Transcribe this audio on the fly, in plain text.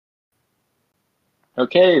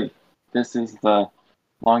Okay, this is the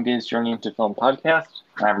Long Days Journey into Film podcast.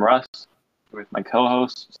 I'm Russ with my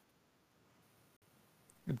co-host.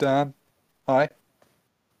 Dan, hi.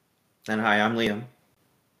 And hi, I'm Liam.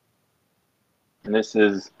 And this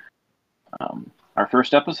is our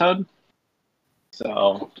first episode.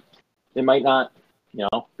 So it might not,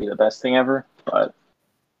 be the best thing ever, but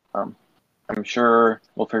I'm sure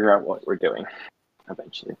we'll figure out what we're doing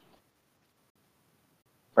eventually.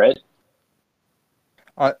 Right?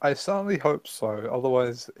 I certainly hope so.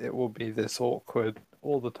 Otherwise, it will be this awkward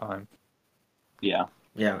all the time. Yeah.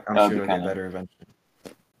 Yeah, I'm That would sure be it'll get kinda- better eventually.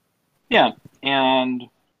 Yeah, and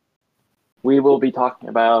we will be talking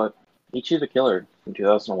about Ichi the Killer from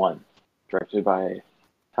 2001, directed by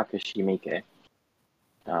Takashi Miike.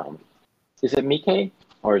 Is it Miike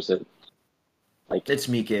or is it like? It's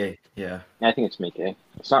Mike, yeah. I think it's Miike.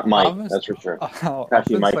 It's not Mike, that's for sure. I've Takashi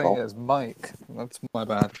been Michael. saying it's Mike. That's my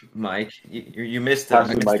bad. Mike, you missed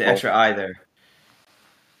Takashi the Michael. extra I there.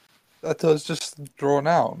 That was just drawn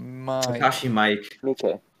out. Mike. Takashi Mike.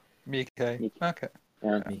 Miike. Mike. Mike. Okay.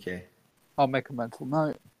 Yeah. Mike. I'll make a mental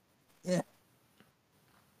note. Yeah.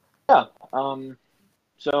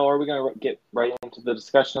 So are we gonna get right into the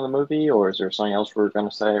discussion of the movie, or is there something else we're gonna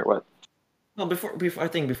say, or what? Well,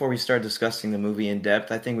 before we start discussing the movie in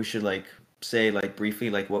depth, I think we should say briefly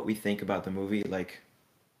what we think about the movie,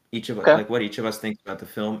 each of us Okay. what each of us thinks about the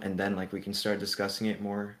film, and then we can start discussing it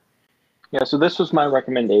more. Yeah. So this was my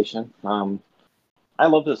recommendation. I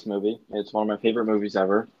love this movie. It's one of my favorite movies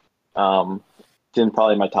ever. It's in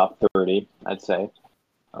probably my top 30, I'd say.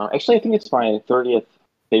 Actually, I think it's my 30th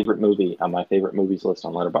favorite movie on my favorite movies list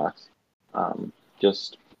on Letterboxd.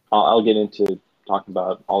 I'll get into talking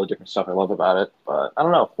about all the different stuff I love about it, but I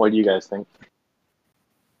don't know. What do you guys think?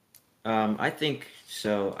 I think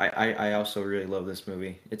so. I also really love this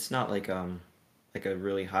movie. It's not like a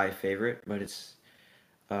really high favorite, but it's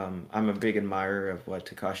I'm a big admirer of what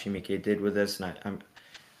Takashi Miike did with this, and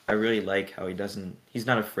I really like how he's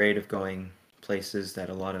not afraid of going places that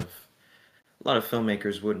a lot of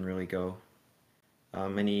filmmakers wouldn't really go.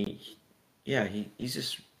 And he's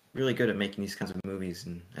just really good at making these kinds of movies,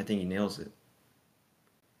 and I think he nails it.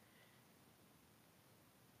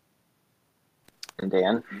 And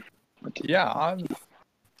Dan? Yeah, I'm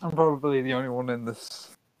probably the only one in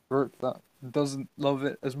this group that doesn't love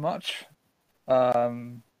it as much.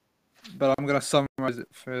 But I'm gonna summarize it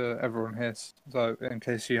for everyone here, so in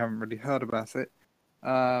case you haven't really heard about it.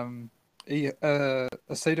 A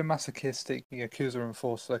sadomasochistic Yakuza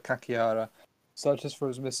enforcer, Kakihara, searches for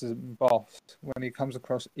his missing boss when he comes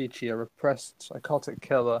across Ichi, a repressed psychotic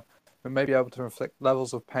killer who may be able to inflict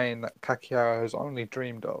levels of pain that Kakihara has only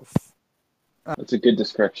dreamed of. That's a good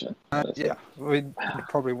description. Yeah, we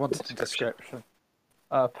probably wanted a description.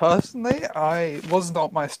 Personally, I was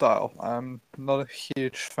not my style. I'm not a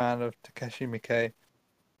huge fan of Takashi Miike.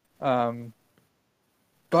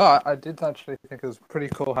 But I did actually think it was pretty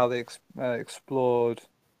cool how they explored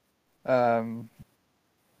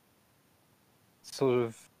sort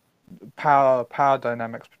of power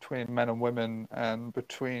dynamics between men and women and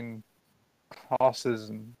between classes,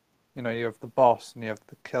 and you have the boss and you have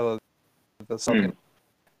the killer,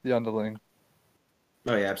 the underling.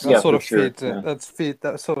 Oh yeah, That absolutely. sort of for sure, feeds in,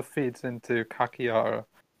 that sort of feeds into Kakihara,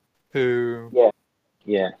 who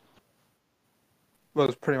Yeah.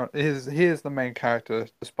 was pretty much he is the main character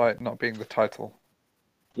despite not being the title.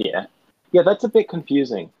 Yeah. Yeah, that's a bit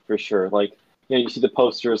confusing for sure. Like, you see the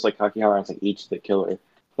posters like Kakihara and it's like each the killer.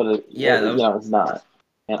 But it's not.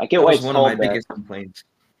 And I get That why was it's one of called my that. biggest complaints.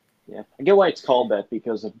 Yeah. I get why it's called that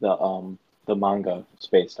because of the manga it's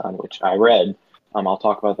based on, which I read. I'll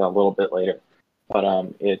talk about that a little bit later. But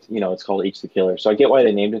it's called Each the Killer. So I get why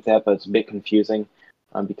they named it that, but it's a bit confusing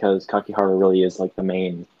because Kakihara really is like the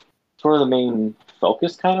main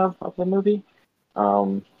focus kind of the movie.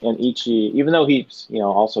 And Ichi, even though he's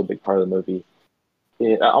also a big part of the movie,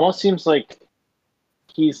 it almost seems like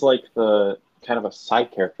he's like the kind of a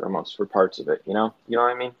side character almost for parts of it. You know what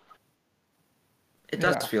I mean? It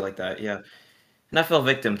does Yeah. feel like that, yeah. And I fell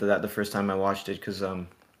victim to that the first time I watched it because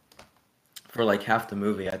for like half the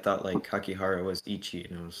movie I thought like Kakihara was Ichi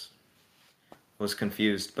and I was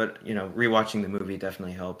confused. But rewatching the movie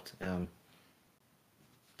definitely helped.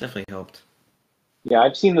 Definitely helped. Yeah,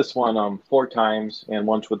 I've seen this one 4 times and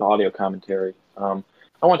once with audio commentary. I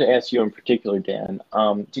want to ask you in particular, Dan.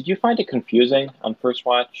 Did you find it confusing on first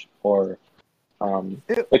watch, or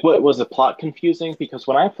what was the plot confusing? Because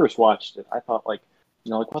when I first watched it, I thought like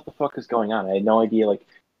what the fuck is going on? I had no idea like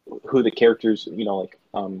who the characters,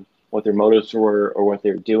 what their motives were or what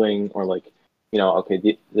they were doing, or like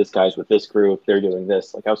okay, this guy's with this group, they're doing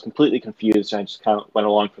this. Like I was completely confused. And I just kind of went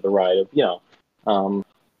along for the ride of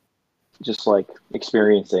just like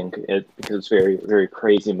experiencing it because it's very very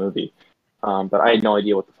crazy movie. But I had no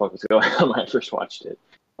idea what the fuck was going on when I first watched it.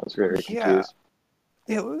 I was very Yeah. confused.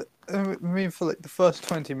 Yeah, I mean, for like the first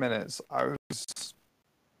 20 minutes, I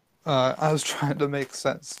was trying to make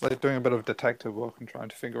sense, like doing a bit of detective work and trying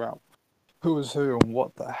to figure out who is who and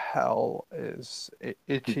what the hell is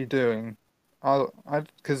Itchy doing.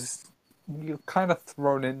 Because you're kind of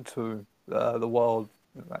thrown into the world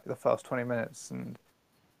in, like the first 20 minutes, and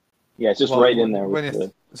Yeah, it's just right in there when with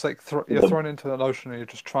the it's like you're thrown into an ocean and you're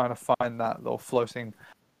just trying to find that little floating,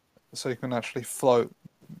 so you can actually float.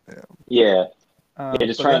 yeah. Yeah,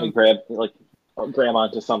 just But trying then, to grab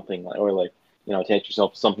onto something, or attach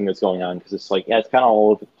yourself to something that's going on, because it's like, yeah, it's kind of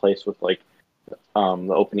all over the place with like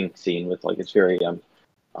the opening scene with like it's very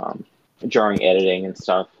jarring editing and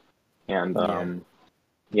stuff, and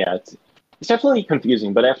yeah, it's definitely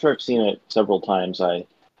confusing. But after I've seen it several times, I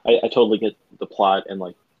totally get the plot and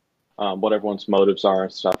like what everyone's motives are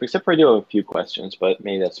and stuff. Except for I do have a few questions, but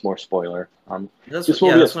maybe that's more spoiler. This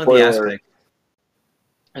will be a that's one of the spoiler. aspects.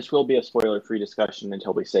 This will be a spoiler-free discussion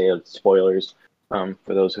until we say it's spoilers for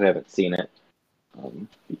those who haven't seen it.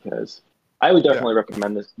 Because I would definitely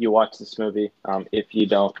recommend this. You watch this movie if you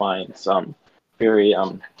don't mind some very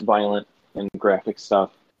violent and graphic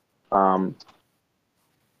stuff. But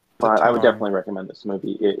I would definitely recommend this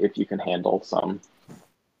movie if you can handle some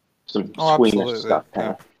squeamish stuff.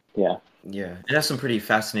 Yeah. Yeah, it has some pretty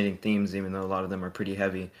fascinating themes, even though a lot of them are pretty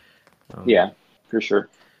heavy. Yeah, for sure.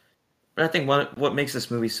 But I think what makes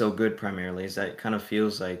this movie so good primarily is that it kind of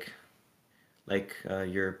feels like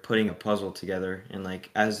you're putting a puzzle together, and like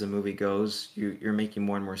as the movie goes, you're making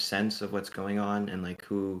more and more sense of what's going on and like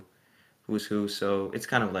who's who. So it's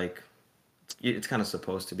kind of like it's kind of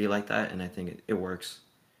supposed to be like that, and I think it works.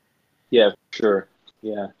 Yeah, sure.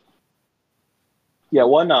 Yeah. Yeah,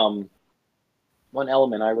 one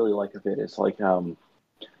element I really like of it is like the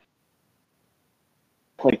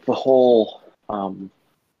whole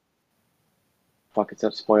fuck, is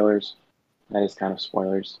that spoilers? That is kind of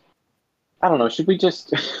spoilers. I don't know. Should we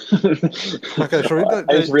just? Okay, should we I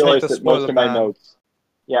just realized that most of my ban? notes.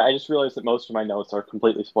 Yeah, I just realized that most of my notes are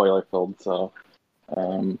completely spoiler filled. So,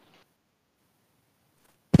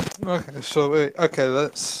 okay,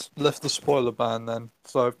 let's lift the spoiler ban then.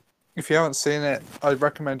 So, if you haven't seen it, I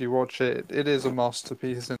recommend you watch it. It is a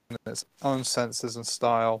masterpiece in its own senses and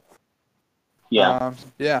style. yeah.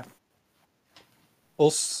 Yeah.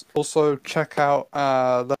 Also check out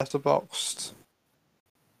Letterboxd.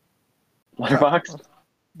 Letterboxd?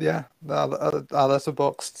 Yeah, our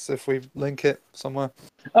Letterboxd, if we link it somewhere.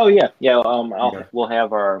 Oh yeah, yeah. We'll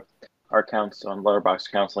have our accounts on Letterboxd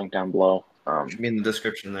accounts linked down below. Should be in the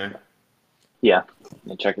description there. Yeah,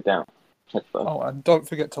 and check it down. And don't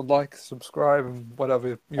forget to like, subscribe, and whatever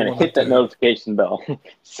you want to do. And hit that notification bell.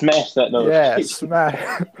 Smash that notification. Yeah,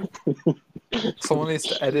 smash. Someone needs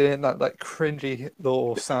to edit in that like cringy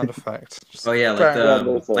little sound effect. Oh yeah,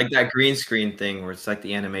 like that green screen thing where it's like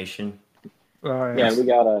the animation. Oh, yeah, we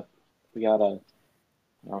gotta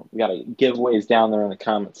giveaways down there in the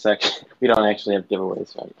comment section. We don't actually have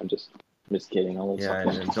giveaways. So I'm just kidding. Yeah,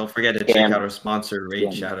 and don't forget to check out our sponsor,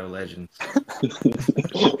 Raid Shadow Legends.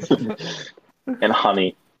 And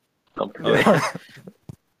honey. Don't forget.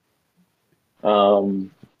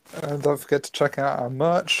 And don't forget to check out our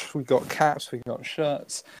merch. We got caps, we got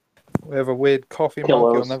shirts. We have a weird coffee mug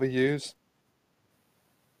you'll never use.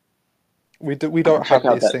 We don't have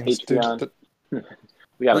these things.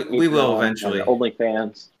 We will eventually.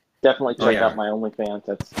 OnlyFans. Definitely check out my OnlyFans.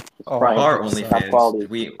 That's our OnlyFans.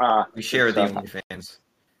 We share the OnlyFans.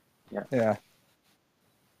 Yeah.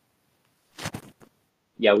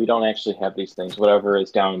 Yeah, we don't actually have these things. Whatever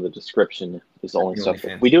is down in the description is the only stuff.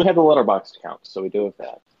 We do have the Letterboxd account, so we do have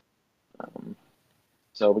that.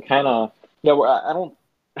 So we kind of,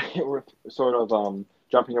 we're sort of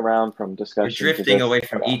jumping around from discussion. We're drifting away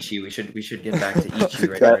from Ichi. We should get back to Ichi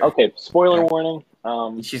right now. Okay, spoiler warning.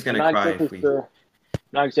 She's gonna cry if we.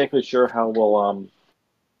 Not exactly sure how we'll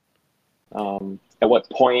at what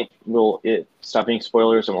point will it stop being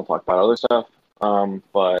spoilers and we'll talk about other stuff.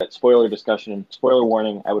 But spoiler discussion, spoiler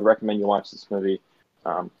warning. I would recommend you watch this movie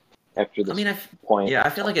after this point. Yeah, I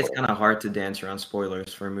feel like it's kind of hard to dance around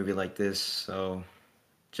spoilers for a movie like this. So,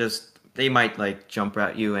 they might like jump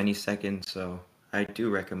at you any second. So, I do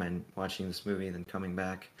recommend watching this movie and then coming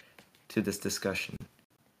back to this discussion.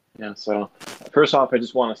 Yeah. So, first off, I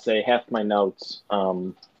just want to say half my notes.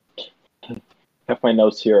 Half my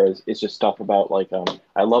notes here is just stuff about like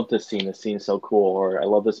I love this scene. This scene's so cool, or I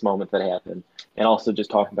love this moment that happened, and also just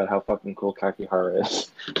talking about how fucking cool Kakihara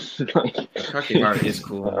is. Kakihara is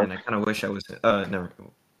cool, and I kind of wish I was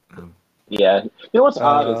Yeah, you know what's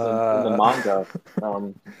odd is in the Uh, manga,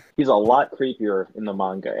 um, he's a lot creepier in the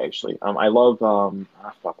manga actually. I love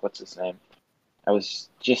fuck, what's his name? I was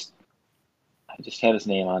just I just had his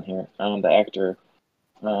name on here. The actor,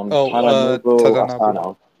 Tadanobu Tadanobu.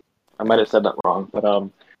 Asano. I might Yeah. have said that wrong, but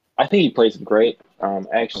I think he plays him great. Oh,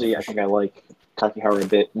 Actually, for I think sure. I like Kakihara a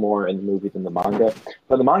bit more in the movie than the manga.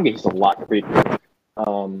 But the manga, he's a lot creepier.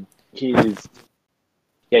 He's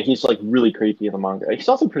he's like really creepy in the manga. He's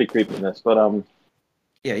also pretty creepy in this, but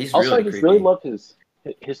Yeah, he's also I really just really creepy. love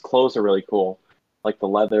his clothes are really cool, like the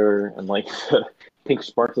leather and like the pink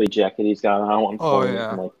sparkly jacket he's got on at one Oh point, and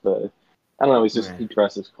yeah. like the I don't know, Yeah, he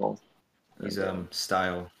dresses cool, he's and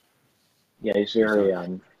style. yeah, he's He's very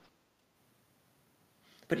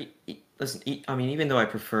But listen, I mean, even though I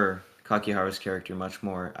prefer Kakihara's character much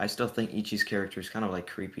more, I still think Ichi's character is kind of like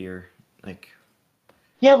creepier. Like,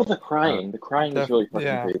 yeah, but uh, the crying is really fucking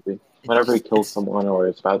Yeah. creepy. it's Whenever he just kills someone or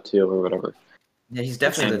is about to or whatever. yeah, he's It's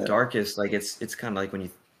definitely the And darkest. Like, it's kind of like when you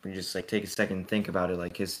just like take a second and think about it.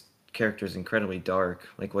 Like his character is incredibly dark.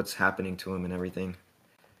 Like what's happening to him and everything.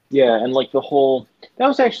 yeah, and like the whole that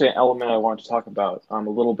was actually an element I wanted to talk about a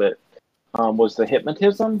little bit. Was the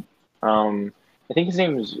hypnotism. I think his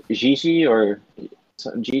name is Gigi or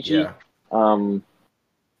Gigi. Yeah. Um,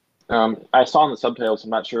 I saw in the subtitles. I'm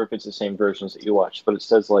not sure if it's the same versions that you watched, but it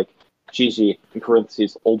says like Gigi in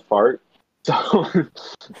parentheses old fart. So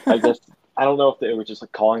I guess I don't know if they were just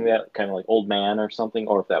like calling that kind of like old man or something,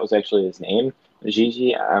 or if that was actually his name,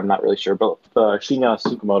 Gigi. I'm not really sure. But Shinya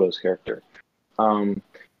Tsukamoto's character, um,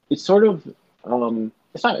 it's sort of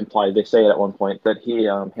it's not implied. They say it at one point that he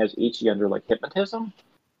has Ichi under like hypnotism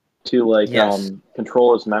to like Yes.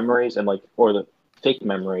 control his memories and like or the fake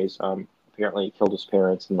memories. Apparently he killed his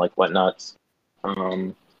parents and like whatnots.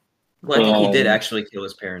 Um, Well, I think he did and actually kill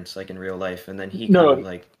his parents, like in real life, and then he no, kind no, of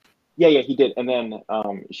like yeah, he did. And then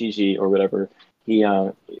Gigi or whatever, he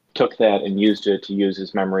took that and used it to use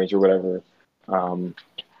his memories or whatever um,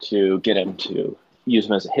 to get him to use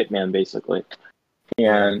him as a hitman, basically.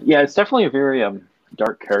 yeah, And yeah, it's definitely a very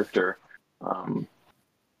dark character. Um,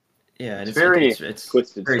 yeah, and it's very it's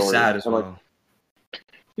twisted very story. sad as And like, well.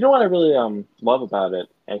 you know what I really love about it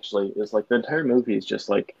actually is like the entire movie is just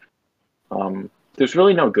like there's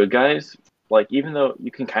really no good guys. Like even though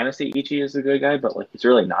you can kind of see Ichi as a good guy, but like he's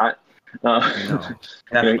really not. No, You know,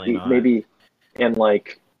 definitely not. maybe and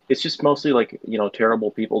like it's just mostly like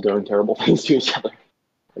terrible people doing terrible things to each other.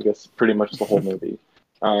 I guess pretty much the whole movie.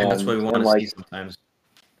 And that's what we want And to see like sometimes.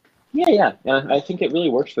 yeah, and I think it really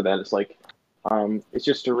works for that. It's like it's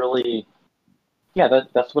just a really yeah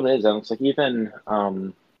that's what it is, and it's like even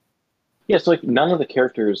yeah, so like none of the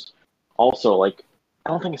characters also like I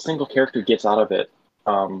don't think a single character gets out of it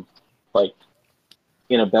like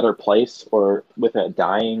in a better place or with it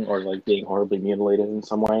dying or like being horribly mutilated in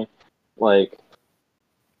some way. Like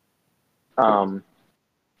um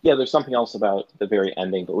yeah, there's something else about the very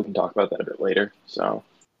ending, but we can talk about that a bit later. So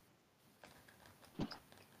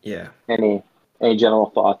Yeah. any general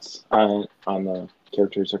thoughts on the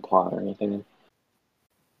characters or plot or anything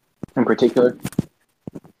in particular?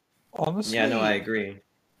 Yeah, no, I Honestly, agree.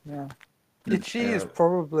 yeah. Hmm. Ichi is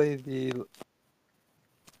probably the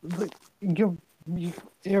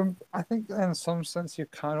I think in some sense you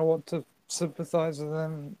kind of want to sympathize with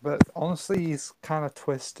him, but honestly he's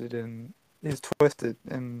twisted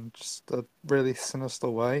in just a really sinister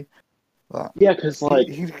way that Yeah, because like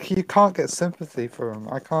he can't get sympathy for him.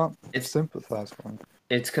 I can't It's sympathize with him.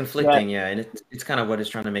 it's yeah, conflicting, yeah, and it's kind of what it's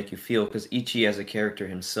trying to make you feel because Ichi as a character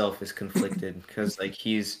himself is conflicted because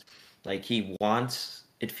he wants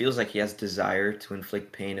it feels like he has desire to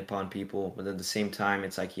inflict pain upon people, but at the same time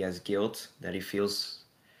it's like he has guilt that he feels,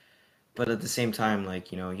 but at the same time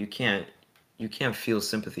like you can't feel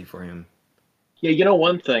sympathy for him. yeah,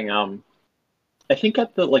 one thing I think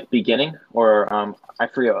at the like beginning or I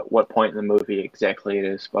forget what point in the movie exactly it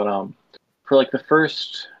is, but for like the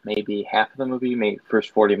first maybe half of the movie, maybe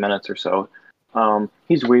first 40 minutes or so,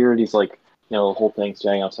 he's weird. He's like the whole thing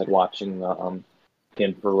standing outside watching the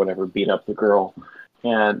him for whatever beat up the girl,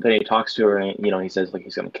 and then he talks to her and he says like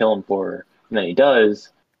he's gonna kill him for her, and then he does,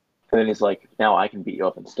 and then he's like now I can beat you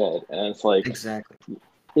up instead, and Exactly.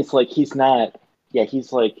 it's like he's not yeah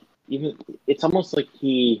he's like even it's almost like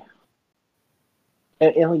he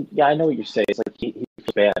and yeah, I know what you're saying. It's like he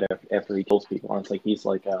feels bad after he kills people. And it's like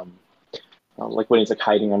when he's like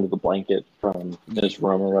hiding under the blanket from his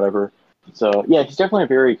room or whatever. So yeah, he's definitely a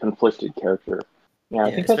very conflicted character. Yeah, I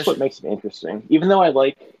Yeah, think that's what especially makes him interesting. Even though I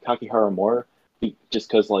like Kakihara more, just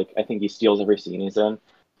because like I think he steals every scene he's in.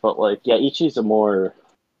 But like yeah, Ichi's a more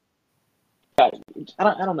yeah,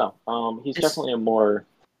 I don't know. He's it's definitely a more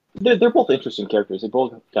they're both interesting characters. They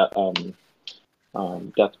both got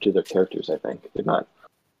depth to their characters. I think they're not.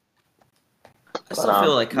 I But still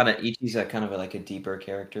feel like kind of Ichi's a kind of like a deeper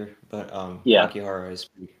character, but yeah, Kakihara is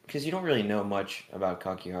because you don't really know much about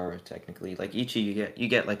Kakihara technically. Like Ichi, you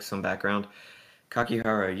get like some background.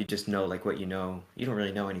 Kakihara, you just know like what you know. You don't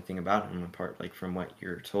really know anything about him apart like from what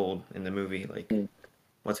you're told in the movie, like mm,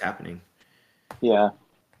 what's happening. yeah,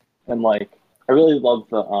 and like I really love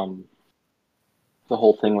the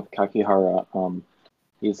whole thing with Kakihara.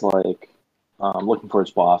 He's like looking for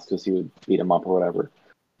his boss because he would beat him up or whatever,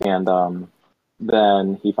 and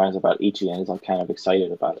then he finds out about Ichi and he's like kind of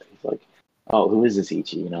excited about it. He's like, "Oh, who is this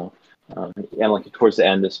Ichi?" And like towards the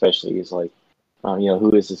end, especially, he's like,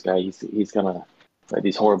 who is this guy? He's gonna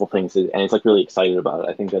these horrible things, and he's like really excited about it.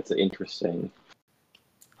 I think that's interesting.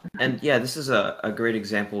 And yeah, this is a great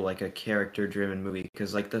example, like a character-driven movie,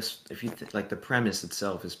 because like this, if you like the premise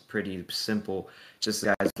itself is pretty simple. Just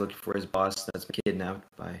the guy's looking for his boss that's been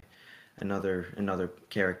kidnapped by another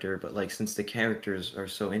character. But like since the characters are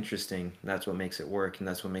so interesting, that's what makes it work, and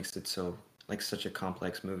that's what makes it so like such a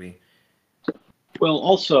complex movie. Well,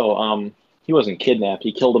 also, he wasn't kidnapped.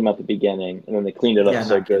 He killed him at the beginning, and then they cleaned it up Yeah,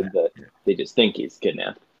 so not good kidnapped. that they just think he's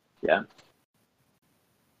kidnapped. Yeah,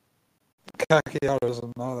 Kakihara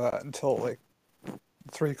doesn't know that until like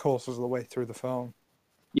 3/4 of the way through the film.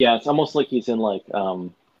 yeah. It's almost like he's in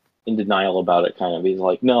denial about it. Kind of. He's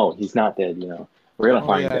like, no, he's not dead. We're gonna Oh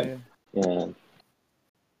find yeah, him.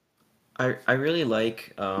 Yeah. I really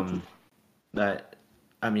like that.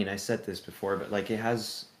 I mean, I said this before, but like it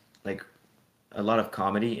has like a lot of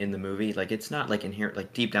comedy in the movie. Like it's not like inherent,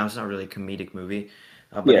 like deep down, it's not really a comedic movie,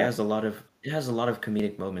 but Yeah. it has a lot of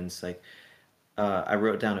comedic moments. Like I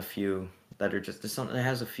wrote down a few that are just it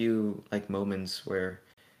has a few like moments where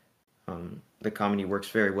the comedy works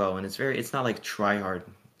very well, and it's not like try hard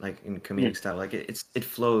like in Mm. comedic style. Like it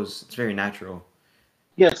flows. It's very natural.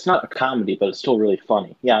 Yeah, it's not a comedy, but it's still really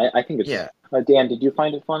funny. Yeah, I think it's. Yeah. Dan, did you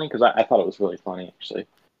find it funny? Because I thought it was really funny, actually.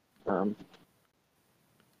 Um,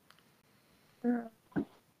 yeah.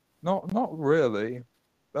 Not really.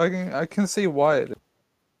 I can see why it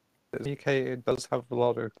is. UK does have a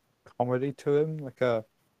lot of comedy to him, like a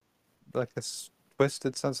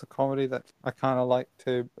twisted sense of comedy that I kind of like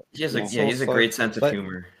too. But yeah, it's He's a also great sense of like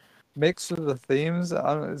humor. mixed with the themes.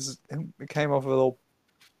 It came off a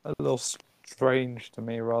little strange to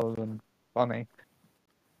me rather than funny.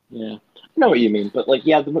 yeah. I know what you mean, but like,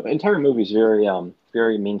 yeah, the entire movie is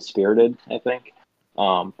very mean spirited. I think,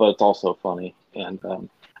 but it's also funny, and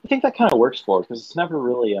I think that kind of works for it because it's never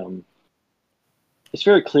really It's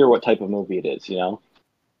very clear what type of movie it is. Yeah,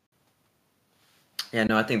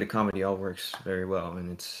 no, I think the comedy all works very well, and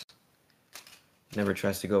it's never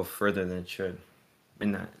tries to go further than it should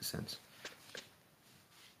in that sense.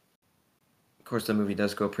 Of course, the movie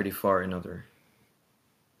does go pretty far in other.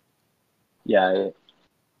 Yeah,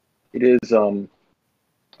 it is.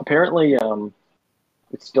 Apparently,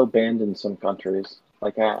 it's still banned in some countries.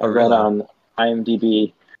 Like I Oh, read really? on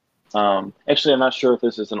IMDb. Actually, I'm not sure if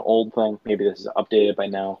this is an old thing. Maybe this is updated by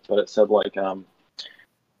now, but it said like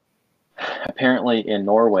apparently in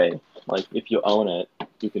Norway, like if you own it,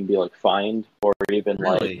 you can be like fined or even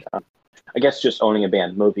like Really? I guess just owning a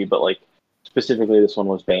banned movie, but like specifically this one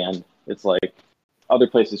was banned. It's like other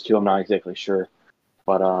places too. I'm not exactly sure,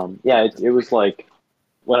 but yeah, it was like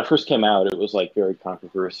when it first came out, it was like very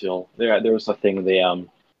controversial. There was a thing they at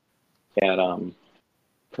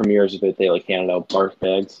premieres of it, they like handed out barf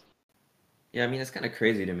bags. Yeah, I mean, it's kind of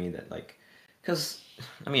crazy to me that like, because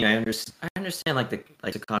I mean, I understand like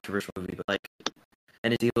the controversial movie, but like,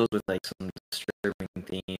 and it deals with like some disturbing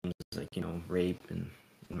themes, like rape and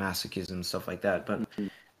masochism and stuff like that. But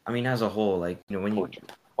I mean, as a whole, like when you Torture,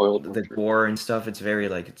 oil the torture. gore and stuff, it's very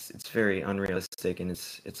like it's very unrealistic, and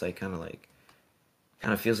it's like kind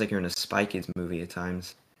of feels like you're in a Spy Kids movie at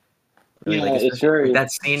times. Really, like Yeah, it's especially like very.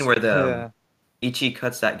 that scene where the Yeah, Ichi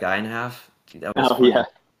cuts that guy in half. Dude, that was Oh funny. yeah,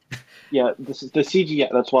 yeah. This is the CGI.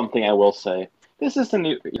 That's one thing I will say. This isn't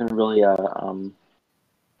even really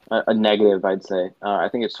a negative. I'd say. I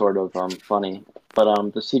think it's sort of funny, but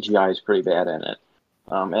the CGI is pretty bad in it,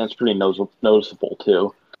 and it's pretty noticeable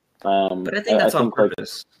too. But I think I that's on think like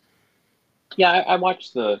purpose. yeah, I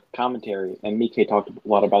watched the commentary, and Mike talked a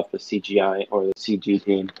lot about the CGI or the CG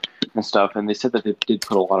team and stuff, and they said that they did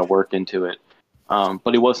put a lot of work into it.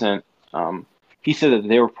 But it wasn't. He said that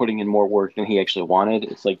they were putting in more work than he actually wanted.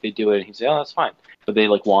 It's like they do it, and he said, "Oh, that's fine," but they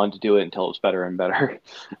like wanted to do it until it was better and better.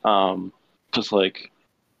 Just like,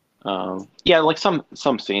 yeah, like some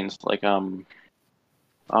scenes, like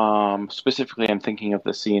specifically, I'm thinking of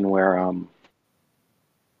the scene where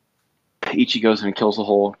Ichi goes and kills a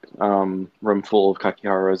whole room full of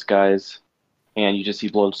Kakihara's guys, and you just see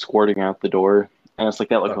blood squirting out the door, and it's like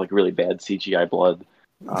that looked like really bad CGI blood.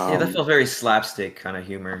 Yeah, that felt very slapstick kind of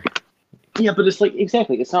humor. Yeah, but it's like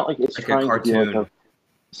exactly. It's not like it's Like a trying to be like cartoon.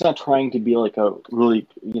 It's not trying to be like a really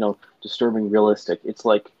disturbing realistic. It's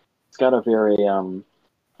like it's got a very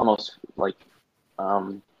almost like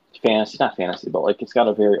fantasy, not fantasy, but like it's got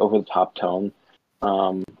a very over the top tone.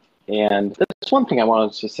 And that's one thing I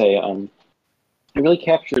wanted to say. It really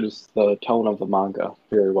captures the tone of the manga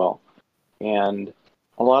very well, and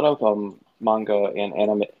a lot of manga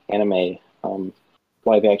and anime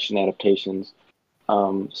live action adaptations.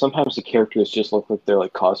 Sometimes the characters just look like they're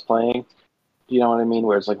like cosplaying. Do you know what I mean?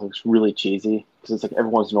 Where it's like looks really cheesy because it's like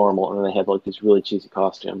everyone's normal and then they have like these really cheesy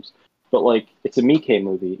costumes. But like it's a Miike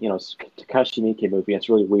movie, it's a Takashi Miike movie. And it's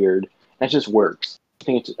really weird. That just works. I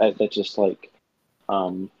think that just like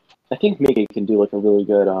I think Miike can do like a really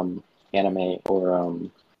good anime or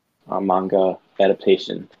manga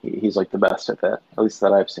adaptation. He's like the best at that, at least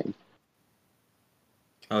that I've seen.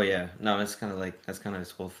 Oh yeah, no, that's kind of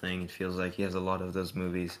his whole thing. It feels like he has a lot of those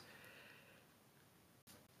movies.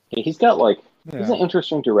 Yeah, he's got like Yeah. he's an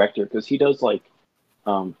interesting director because he does like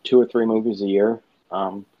 2 or 3 movies a year.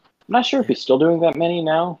 I'm not sure if he's still doing that many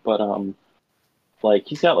now, but like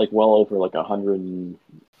he's got like well over like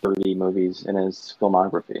 130 movies in his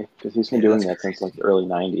filmography because he's been Yeah, doing that's that since crazy. like the early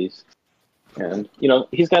 '90s. And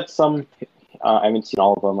he's got some. I haven't seen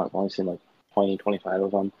all of them. I've only seen like 20, 25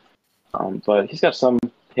 of them. But he's got some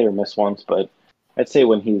hit or miss ones. But I'd say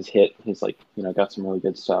when he's hit, he's like got some really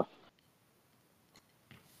good stuff.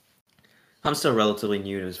 I'm still relatively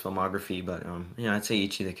new to his filmography, but I'd say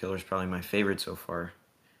Ichi the Killer is probably my favorite so far.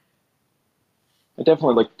 I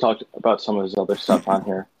definitely like to talk about some of his other stuff on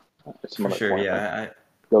here. Some For of sure, like yeah.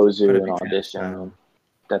 Gozu Quite a and big fan of his Audition style. and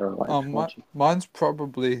Dead or Alive. Mine's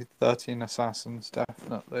probably 13 Assassins,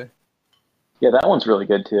 definitely. Yeah, that one's really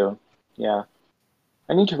good too. Yeah,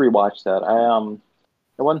 I need to rewatch that.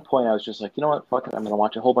 At one point I was just like, you know what, fuck it, I'm gonna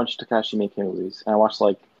watch a whole bunch of Takashi Miike movies, and I watched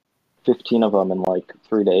like 15 of them in like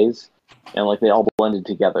 3 days, and like they all blended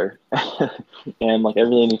together. And like I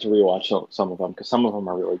really need to rewatch some of them because some of them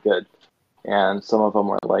are really good, and some of them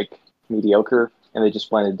were like mediocre, and they just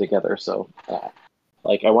blended together. So,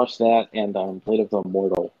 like I watched that and Blade of the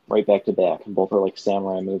Immortal right back to back, and both are like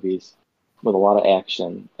samurai movies with a lot of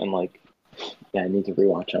action, and like yeah, I need to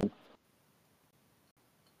rewatch them.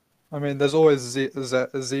 I mean, there's always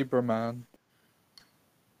Zebra Man.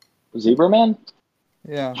 Zebra Man?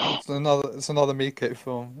 Yeah, it's another Miike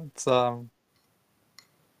film. It's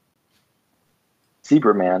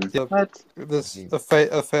Zebra Man. yeah, What?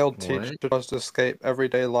 a failed What? teacher tries to escape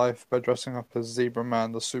everyday life by dressing up as Zebra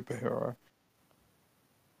Man, the superhero.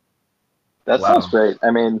 That Wow. sounds great.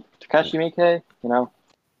 I mean, Takashi Miike,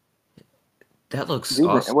 That looks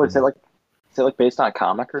Zebra. awesome. What is it like? Is it like based on a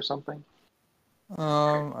comic or something?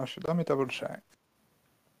 Actually, let me double check.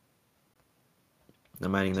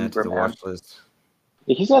 I'm adding that to Zebra the Man. watch list.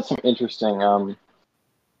 Yeah, he's got some interesting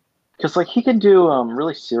because like he can do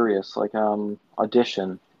really serious like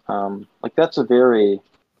Audition. Like that's a very Yeah, it's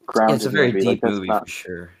a grounded very movie. Like deep that's movie not for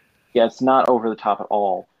sure. yeah, it's not over the top at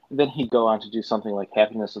all. And then he'd go on to do something like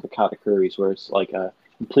Happiness of the Katakuris, where it's like a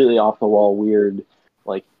completely off the wall, weird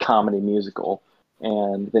like comedy musical.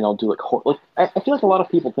 And then he'll do like I feel like a lot of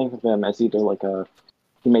people think of him as either like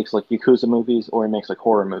he makes like Yakuza movies or he makes like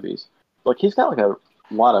horror movies. Like he's got like a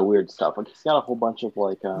lot of weird stuff. Like he's got a whole bunch of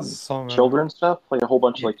like So many. children's stuff, like a whole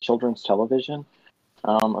bunch of Yeah. like children's television,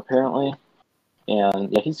 apparently.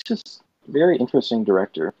 And yeah, he's just a very interesting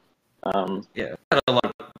director. Yeah,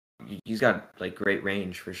 he's got like great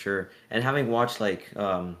range for sure. And having watched like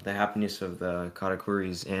the Happiness of the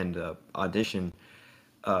Katakuris and Audition,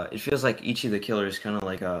 it feels like Ichi the Killer is kind of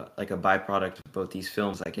like a byproduct of both these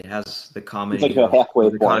films. Like it has the He's comedy like a of halfway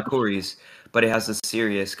the point. Katakuris, but it has the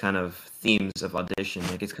serious kind of themes of Audition.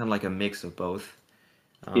 Like it's kind of like a mix of both.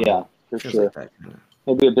 Yeah, for Feels sure. like that kind of.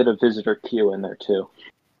 Maybe a bit of Visitor Q in there too.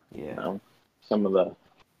 Yeah. Some of the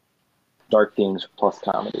dark themes plus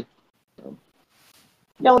comedy.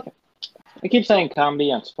 Yeah, like I keep saying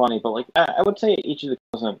comedy and it's funny, but like I would say each of the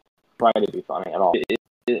doesn't try to be funny at all.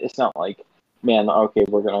 It's not like, man, okay,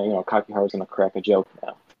 we're gonna Kakihara's gonna crack a joke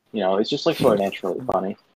now. It's just like sort of naturally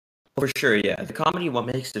funny. For sure, yeah. The comedy, what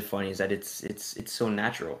makes it funny is that it's so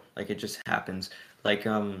natural. Like it just happens. Like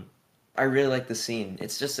I really like the scene.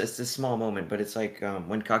 It's a small moment, but it's like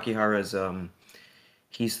when Kakihara's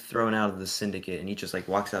he's thrown out of the syndicate and he just like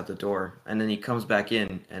walks out the door and then he comes back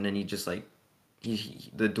in and then he just like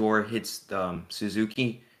the door hits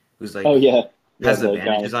Suzuki who's like Oh yeah, has the the guy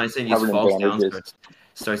bandages on it and he just covered in falls down. So bandages.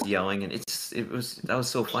 starts yelling, and that was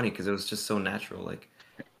so funny because it was just so natural. Like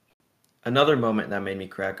another moment that made me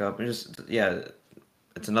crack up, and just yeah,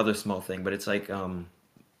 it's another small thing, but it's like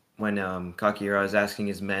when Kakihara is asking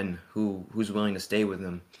his men who's willing to stay with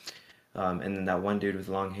him, and then that one dude with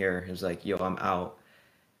long hair is like, "Yo, I'm out."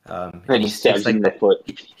 And And he he takes stabs him like in the foot.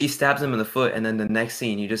 he stabs him in the foot, and then the next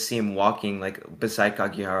scene you just see him walking like beside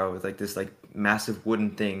Kakihara with like this like massive wooden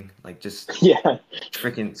thing, like just Yeah,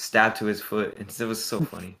 freaking stabbed to his foot. And it was so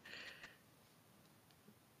funny.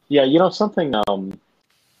 yeah. Something. I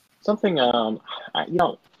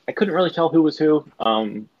couldn't really tell who was who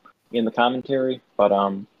in the commentary, but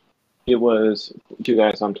it was two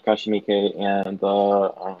guys, Takashi Miike and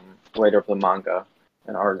the writer of the manga,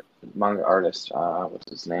 manga artist. What's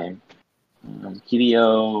his name?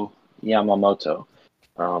 Hideo Yamamoto.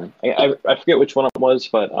 I forget which one it was,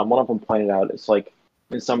 but one of them pointed out it's like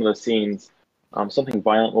in some of the scenes, something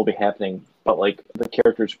violent will be happening, but like the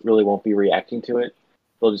characters really won't be reacting to it.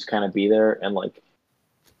 They'll just kind of be there, and like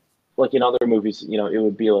in other movies, it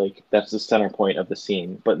would be like that's the center point of the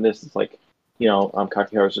scene. But in this, is like,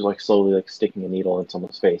 Kakihara's just like slowly like sticking a needle in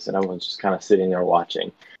someone's face, and everyone's just kind of sitting there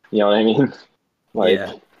watching. You know what I mean? Like,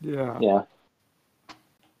 Yeah. yeah,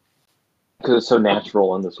 because it's so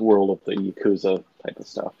natural in this world of the Yakuza type of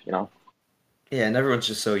stuff. Yeah, and everyone's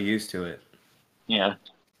just so used to it. Yeah.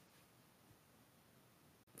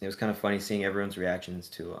 It was kind of funny seeing everyone's reactions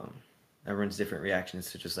to everyone's different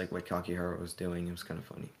reactions to just like what Kakihara was doing. It was kind of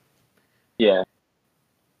funny. Yeah.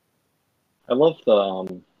 I love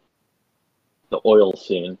the oil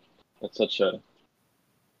scene. It's such a.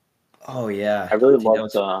 Oh yeah. I really Dude,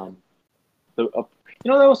 that loved was-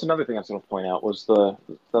 that was another thing I was going to point out was the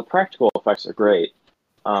practical effects are great.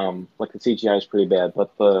 Like the CGI is pretty bad,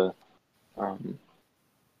 but um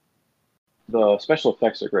the special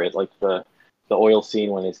effects are great. Like the oil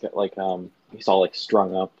scene when he's got like he's all like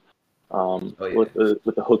strung up Oh, yeah. with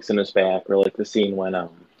the hooks in his back, or like the scene when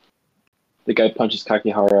the guy punches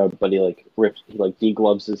Kakihara, but he like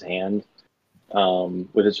degloves his hand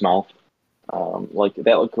with his mouth. Like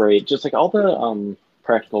that looked great. Just like all the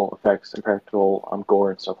practical effects and practical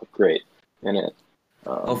gore and stuff look great in it.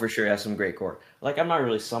 Oh, for sure, it has some great gore. Like, I'm not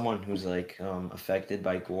really someone who's like affected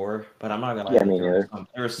by gore, but I'm not gonna lie. Yeah, Like, me neither.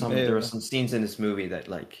 There were some scenes in this movie that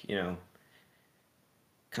like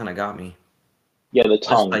kind of got me. Yeah, the Just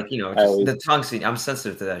tongue. like just the tongue scene. I'm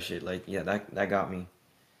sensitive to that shit. Like, yeah, that got me.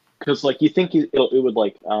 Because like you think it would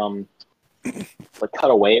like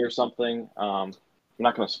cut away or something. I'm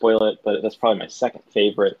not going to spoil it, but that's probably my second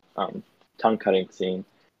favorite tongue cutting scene.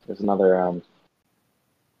 There's another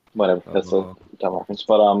whatever. That's a dumb reference,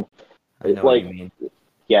 but I know what you mean.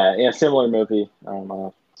 yeah, similar movie,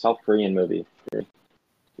 South Korean movie, very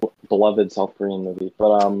beloved South Korean movie.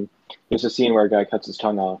 But there's a scene where a guy cuts his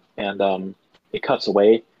tongue off, and it cuts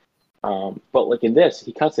away. But like in this,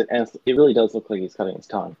 he cuts it, and it really does look like he's cutting his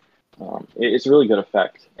tongue. It's a really good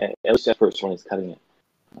effect, at least at first when he's cutting it.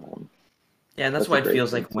 Yeah, and that's That's why a it great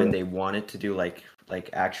feels thing, like when too. they wanted to do like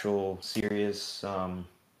actual serious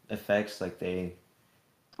effects, like they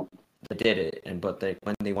did it, but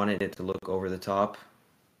when they wanted it to look over the top,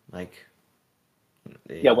 like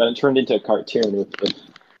Yeah, when it turned into a cartoon with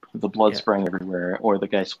the blood Yeah. spraying everywhere, or the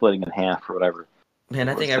guy splitting in half, or whatever. Man,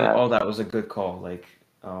 I It think was sad. all that was a good call. Like,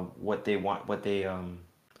 what they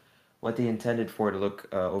intended for to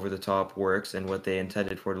look over the top works, and what they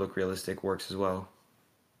intended for to look realistic works as well.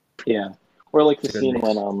 Yeah, or like the It's a good scene mix.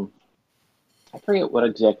 when I forget what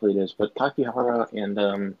exactly it is, but Kakihara and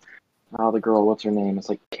the girl, what's her name? It's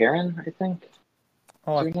like Karen, I think.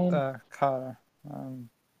 Oh, What's her name? Kara.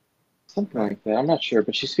 Something right. like that. I'm not sure,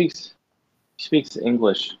 but she speaks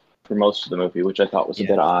English for most of the movie, which I thought was a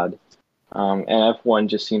bit odd. And F1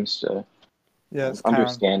 just seems to Yeah, it's Karen.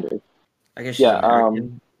 understand her. I guess she's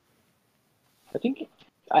American. I think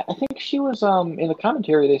she was in the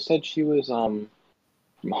commentary they said she was from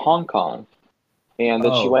Hong Kong, and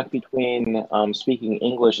that she Oh. went between speaking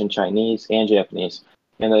English and Chinese and Japanese,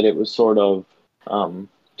 and that it was sort of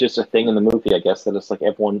just a thing in the movie, I guess, that it's like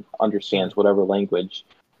everyone understands whatever language.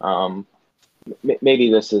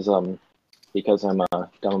 Maybe this is because I'm a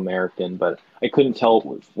dumb American, but I couldn't tell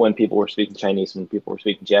when people were speaking Chinese and when people were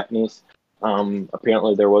speaking Japanese.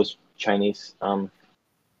 Apparently there was Chinese.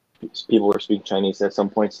 People were speaking Chinese at some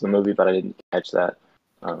points in the movie, but I didn't catch that.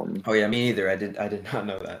 Oh yeah, me either. I did not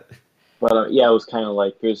know that. But yeah, it was kind of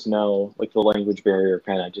like there's no like the language barrier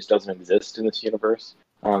kind of just doesn't exist in this universe.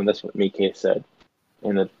 That's what Miike said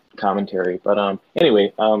in the commentary. But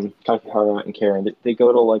anyway, Kakihara and Karen they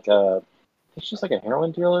go to like it's just like a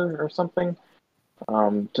heroin dealer or something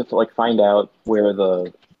to like find out where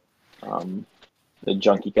the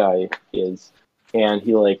junkie guy is, and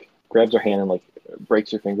he like grabs her hand and like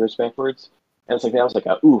breaks her fingers backwards. And it's like that was like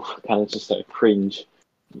a oof, kind of just a cringe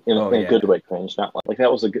in Oh a yeah. good way cringe, not like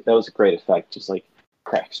that was a great effect, just like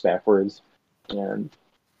cracks backwards, and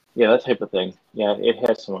yeah, that type of thing. Yeah, it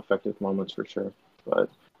has some effective moments for sure, but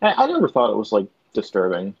I never thought it was like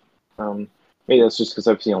disturbing. Maybe that's just because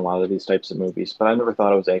I've seen a lot of these types of movies, but I never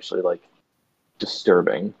thought it was actually like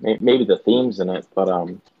disturbing. Maybe the themes in it, but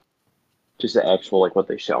just the actual like what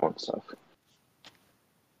they show and stuff.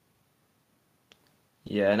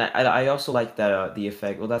 Yeah, and I also like that the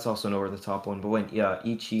effect. Well, that's also an over the top one. But when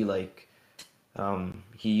Ichi like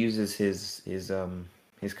he uses his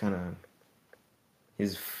kind of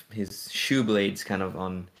his shoe blades kind of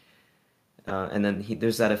on and then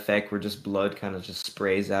there's that effect where just blood kind of just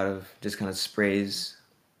sprays out of just kind of sprays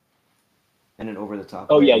in an over the top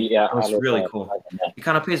Oh yeah, way. yeah, That was out of really cool. out of the neck. It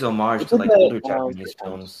kind of pays homage It to did like that older a Japanese few times.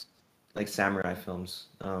 films, like samurai films,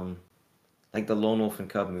 like the Lone Wolf and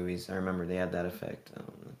Cub movies. I remember they had that effect.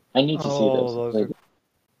 I need to see Oh, those. those are...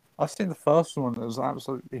 I've seen the first one. It was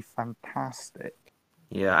absolutely fantastic.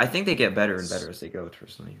 Yeah, I think they get better and better as they go,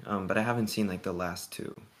 personally. But I haven't seen like the last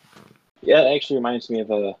two. Yeah, it actually reminds me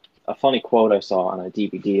of a funny quote I saw on a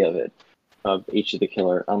DVD of it, of Ichi the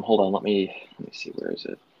Killer. Hold on, let me see, where is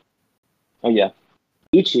it? Oh yeah,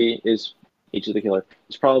 Ichi the Killer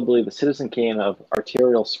is probably the Citizen Kane of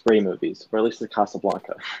arterial spray movies, or at least the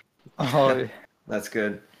Casablanca. Oh, yeah. That's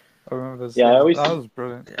good. I remember Yeah, I always that was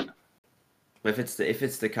brilliant. Yeah. But if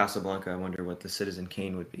it's the Casablanca, I wonder what the Citizen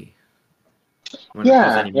Kane would be. I wonder if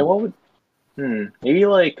there's any yeah. What would maybe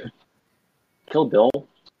like Kill Bill?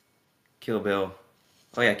 Kill Bill.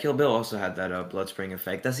 Oh yeah, Kill Bill also had that blood spraying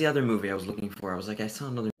effect. That's the other movie I was looking for. I was like, I saw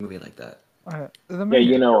another movie like that. Yeah,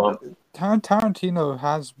 you know, Tarantino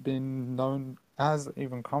has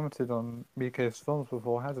even commented on Miike's films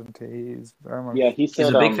before, hasn't he? He's very much. yeah, he He's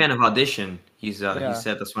said a big fan of Audition. He said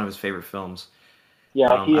that's one of his favorite films. Yeah,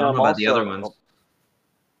 he I don't know about the also other ones.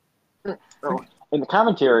 in the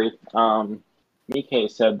commentary, Miike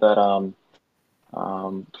said that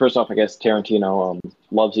first off, I guess Tarantino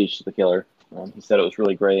loves Each the Killer. He said it was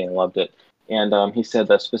really great and loved it. And he said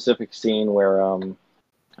that specific scene where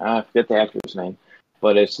I forget the actor's name,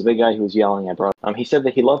 but it's the big guy who was yelling at brother. He said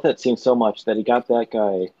that he loved that scene so much that he got that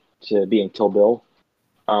guy to be in Kill Bill.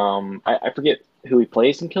 I forget who he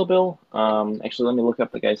plays in Kill Bill. Actually, let me look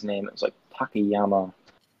up the guy's name. It was like Takayama.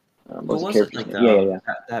 What was it like Yeah.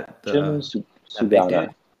 Jin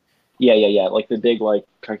Sugata. Yeah. Like the big like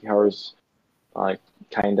Kakihara's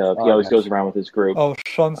kind of. He always goes around with his group. Oh,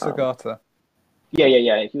 Shun Sugata.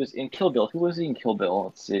 Yeah. He was in Kill Bill. Who was he in Kill Bill?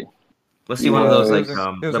 Let's see. Was he one of those like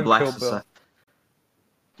the Black Kill Bill. Society?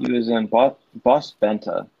 He was in Boss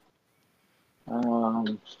Benta.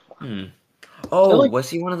 Oh, was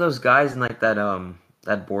he one of those guys in like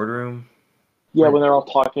that boardroom? Yeah, when they're all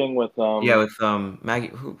talking with with Maggie.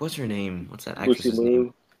 What's her name? What's that actress's Lucy Liu.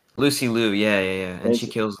 name? Lucy Liu. Yeah. And she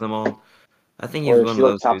kills them all. I think he's Or one she of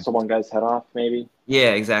like those chops dudes. the one guy's head off, maybe.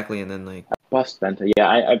 Yeah, exactly. And then like Boss Benta. Yeah,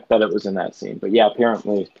 I bet it was in that scene. But yeah,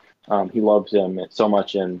 apparently he loves him so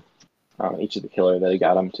much in Each of the Killer that he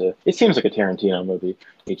got him to. It seems like a Tarantino movie.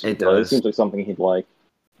 Each of the Killer. It seems like something he'd like.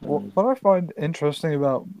 What I find interesting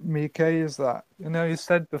about Miike is that, he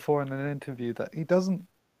said before in an interview that he doesn't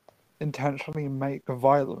intentionally make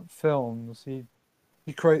violent films. He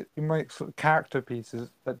makes sort of character pieces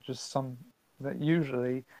that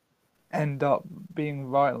usually end up being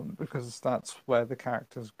violent because that's where the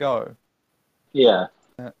characters go. Yeah.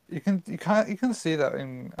 You can see that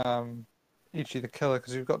in Ichi the Killer,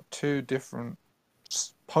 because you've got two different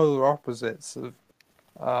polar opposites of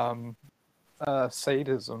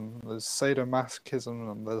sadism. There's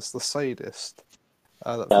sadomasochism and there's the sadist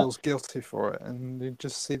that feels guilty for it, and you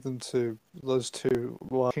just see those two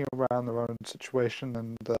working around their own situation,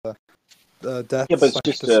 and the death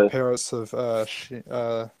disappearance of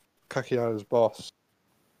Kakihara's boss.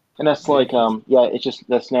 And that's like it's just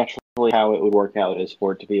that's naturally how it would work out, is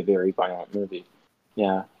for it to be a very violent movie.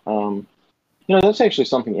 Yeah. That's actually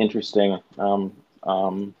something interesting. I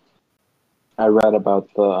read about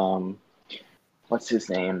the what's his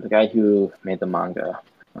name? The guy who made the manga.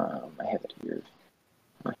 I have it here.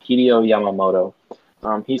 Hideo Yamamoto.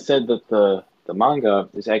 He said that the manga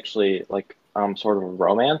is actually like sort of a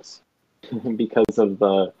romance because of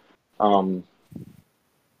the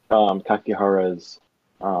Kakihara's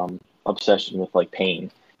obsession with like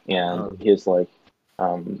pain and his like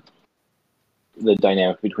the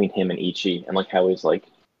dynamic between him and Ichi, and like how he's like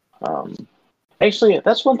actually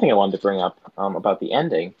that's one thing I wanted to bring up about the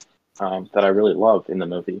ending that I really loved in the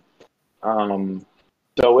movie.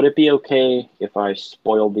 So would it be okay if I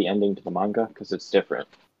spoiled the ending to the manga, because it's different?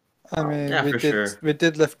 I mean, Yeah, for sure. we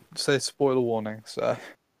did say spoiler warning, so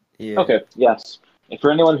Yeah. Okay, yes. And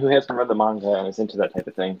for anyone who hasn't read the manga and is into that type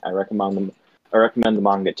of thing, I recommend them. I recommend the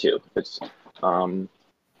manga too. It's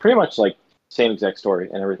pretty much like same exact story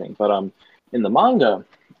and everything, but in the manga,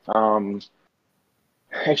 um,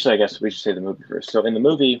 actually, I guess we should say the movie first. So in the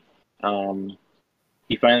movie,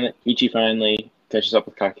 Ichi finally catches up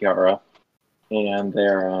with Kakihara, and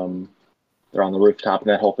they're on the rooftop and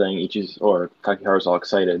that whole thing. Kakihara's all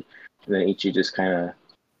excited, and then Ichi just kind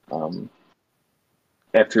of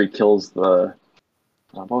after he kills the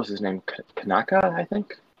what was his name? Kanaka, I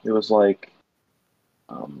think. It was like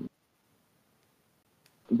um,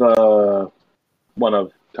 the one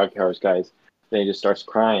of Kakihara's guys. Then he just starts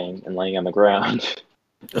crying and laying on the ground.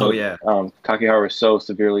 Oh yeah. Kakihara was so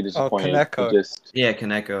severely disappointed. He Kaneko. just Yeah,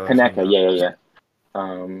 Kaneko. Kaneka, yeah.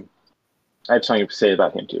 I have something to say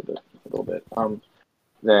about him too, but a little bit.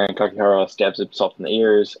 Then Kakihara stabs himself in the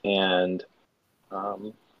ears, and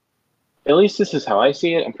at least this is how I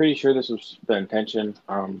see it. I'm pretty sure this was the intention.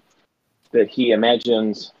 That he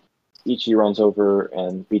imagines Ichi runs over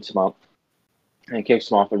and beats him up and kicks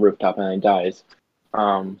him off the rooftop and then he dies.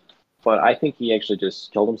 But I think he actually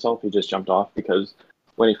just killed himself. He just jumped off because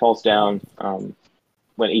when he falls down,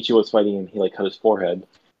 when Ichi was fighting him, he like cut his forehead.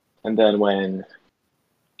 And then when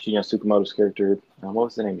Shinya Tsukamoto's character, what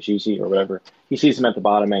was the name, Gigi or whatever, he sees him at the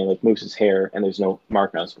bottom and he like moves his hair and there's no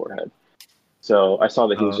mark on his forehead. So I saw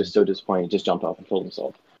that he was just so disappointed, he just jumped off and killed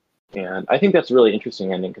himself. And I think that's a really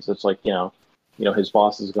interesting ending because it's like, his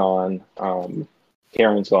boss is gone,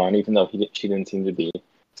 Karen's gone, even though she didn't seem to be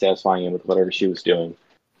satisfying him with whatever she was doing,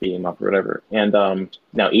 beating him up or whatever. And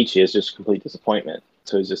now Ichi is just complete disappointment.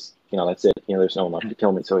 So he's just, that's it. There's no one left to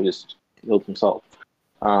kill me, so he just killed himself.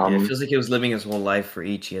 It feels like he was living his whole life for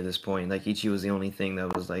Ichi at this point. Like Ichi was the only thing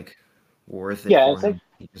that was like worth it. Yeah, for it's him.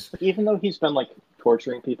 like even though he's been like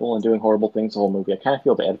torturing people and doing horrible things the whole movie, I kind of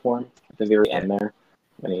feel bad for him at the very end there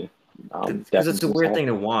when he. Because it's a weird thing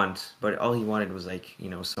to want, but all he wanted was like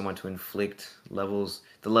someone to inflict the levels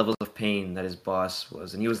of pain that his boss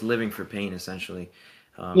was, and he was living for pain essentially.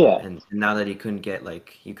 And now that he couldn't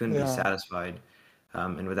be satisfied,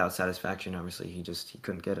 and without satisfaction, obviously he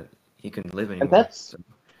couldn't get it. He couldn't live anymore. And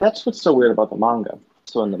that's what's so weird about the manga.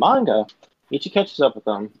 So in the manga, Ichi catches up with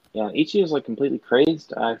them. Yeah, Ichi is like completely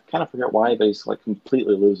crazed. I kind of forget why, but he's like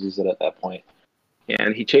completely loses it at that point.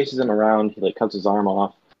 And he chases him around. He like cuts his arm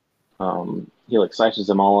off. He like slashes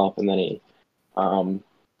them all up, and then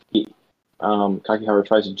Kakihara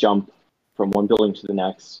tries to jump from one building to the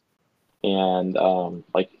next, and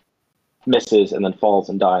like misses, and then falls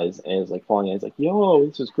and dies, and is like falling. And he's like, "Yo,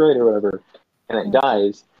 this is great," or whatever, and it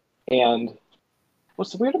dies. And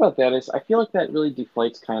what's weird about that is I feel like that really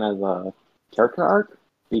deflates kind of the character arc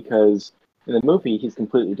because in the movie he's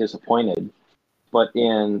completely disappointed, but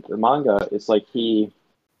in the manga it's like even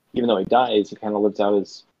though he dies, he kind of lives out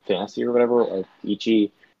his fantasy or whatever of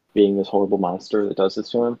Ichi being this horrible monster that does this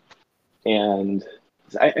to him. And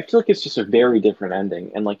I feel like it's just a very different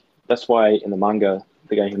ending. And like that's why in the manga,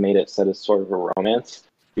 the guy who made it said it's sort of a romance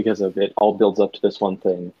because of it all builds up to this one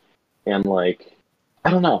thing. And like, I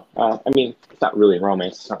don't know. I mean, it's not really a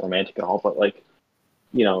romance. It's not romantic at all. But like,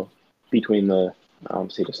 between the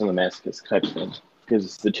sadist and the masochist type of thing, because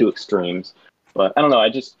it's the two extremes. But I don't know.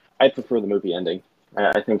 I prefer the movie ending.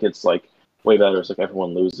 I think it's like way better. It's like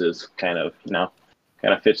everyone loses, kind of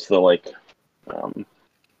fits the like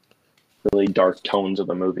really dark tones of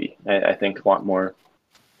the movie. I think a lot more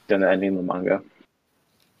than the ending of the manga.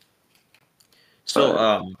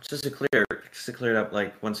 So just to clear it up,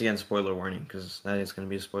 like once again, spoiler warning because that is going to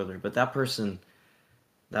be a spoiler. But that person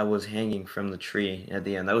that was hanging from the tree at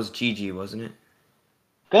the end, that was Gigi, wasn't it?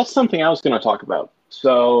 That's something I was going to talk about.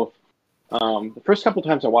 So the first couple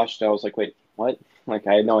times I watched it, I was like, wait, what? Like,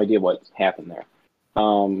 I had no idea what happened there.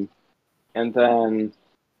 And then,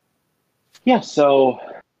 yeah, so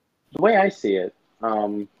the way I see it,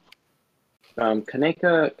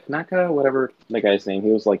 Kanaka, whatever the guy's name,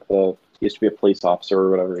 he was like he used to be a police officer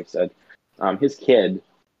or whatever he said. His kid,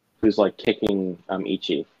 who's like kicking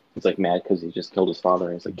Ichi, he's like mad because he just killed his father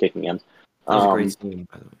and he's like kicking him. That was a great scene,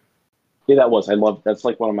 by the way. Yeah, that's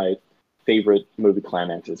like one of my favorite movie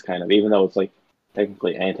climaxes, kind of, even though it's like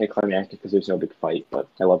technically anticlimactic because there's no big fight, but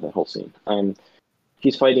I love that whole scene.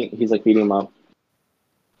 He's like beating him up.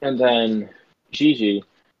 And then Gigi,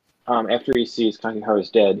 after he sees Kakihara's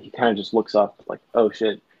dead, he kind of just looks up like, oh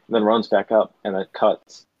shit, and then runs back up, and then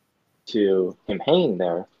cuts to him hanging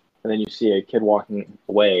there. And then you see a kid walking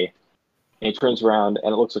away, and he turns around,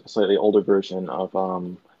 and it looks like a slightly older version of, I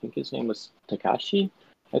think his name was Takashi,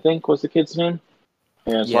 I think was the kid's name.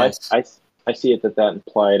 And so yes. I see it that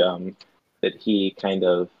implied that he kind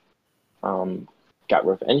of got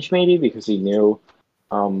revenge maybe because he knew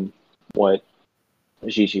what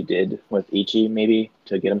Gigi did with Ichi maybe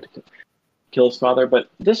to get him to kill his father. But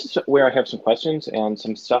this is where I have some questions and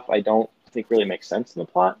some stuff I don't think really makes sense in the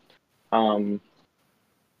plot.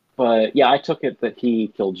 But yeah, I took it that he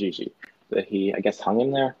killed Gigi, that he, I guess, hung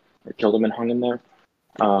him there, or killed him and hung him there.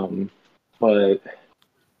 But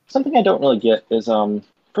something I don't really get is,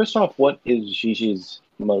 first off, what is Gigi's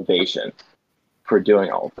motivation for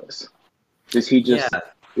doing all of this? Is he Yeah, just,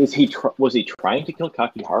 was he trying to kill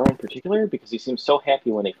Kakihara in particular? Because he seems so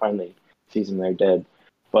happy when he finally sees him there dead.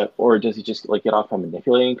 Or does he just like get off on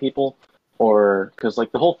manipulating people? Or, because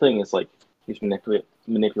like the whole thing is like, he's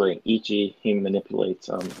manipulating Ichi. He manipulates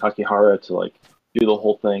Kakihara to like do the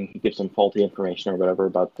whole thing. He gives him faulty information or whatever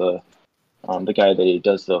about the guy that he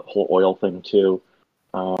does the whole oil thing to.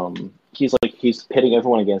 He's pitting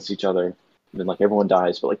everyone against each other, and then like everyone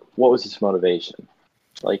dies. But like, what was his motivation?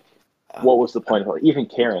 Like, what was the point of it? Even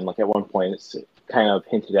Karen, like at one point, it's kind of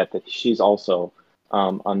hinted at that she's also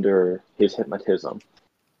under his hypnotism,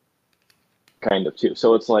 kind of too.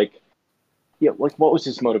 So it's like, yeah, like what was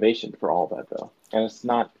his motivation for all that though? And it's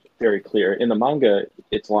not very clear. In the manga,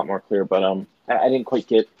 it's a lot more clear, but I didn't quite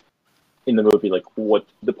get in the movie like what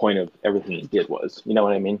the point of everything he did was. You know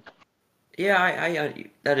what I mean? yeah,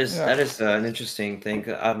 that is Yeah. an interesting thing.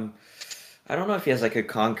 I don't know if he has like a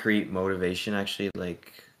concrete motivation. Actually,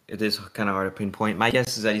 like it is kind of hard to pinpoint. My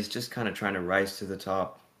guess is that he's just kind of trying to rise to the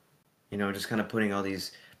top. You know, just kind of putting all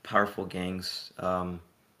these powerful gangs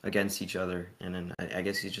against each other, and then I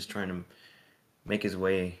guess he's just trying to make his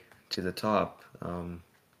way to the top. Kind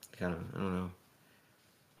of, I don't know.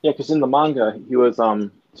 Yeah, because in the manga, he was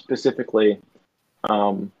specifically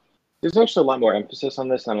there's actually a lot more emphasis on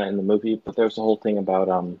this than in the movie, but there's a whole thing about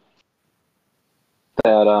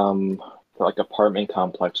that like apartment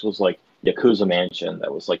complex was like Yakuza mansion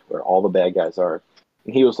that was like where all the bad guys are.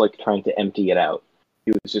 And he was like trying to empty it out.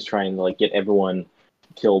 He was just trying to like get everyone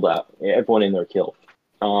killed out, everyone in there killed.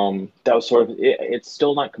 That was sort of it's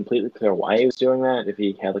still not completely clear why he was doing that, if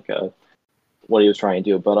he had like a what he was trying to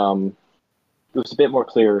do, but it was a bit more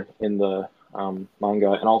clear in the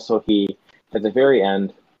manga, and also he at the very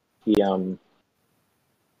end he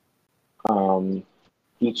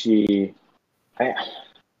Ichi I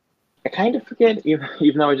I kind of forget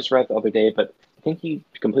even though I just read it the other day, but I think he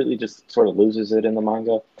completely just sort of loses it in the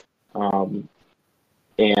manga, um,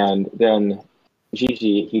 and then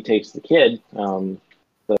Gigi he takes the kid,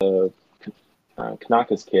 the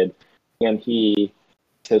Kanaka's kid, and he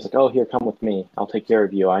says like, "Oh, here, come with me. I'll take care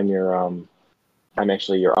of you. I'm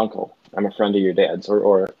actually your uncle. I'm a friend of your dad's,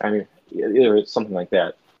 or I'm either something like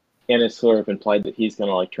that." And it's sort of implied that he's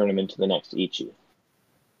gonna like turn him into the next Ichi.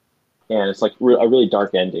 And it's like a really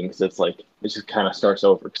dark ending because it's like it just kind of starts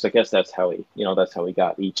over because I guess that's how he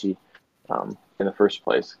got Ichi in the first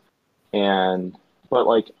place. And but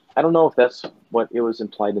like I don't know if that's what it was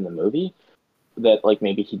implied in the movie that like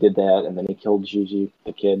maybe he did that and then he killed Gigi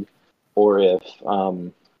the kid, or if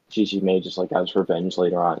Gigi may just like got his revenge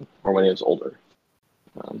later on or when he was older.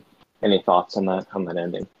 Um, any thoughts on that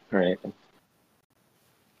ending or anything?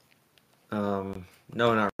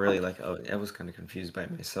 No, not really. Like, oh, I was kind of confused by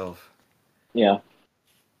myself. Yeah,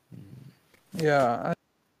 Yeah,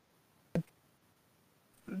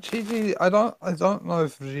 Gigi. I don't know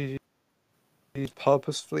if Gigi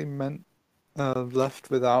purposefully meant left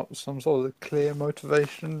without some sort of clear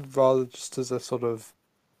motivation, rather just as a sort of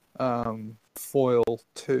foil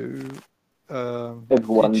to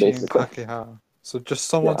everyone Ichi and basically. Kakihara. So just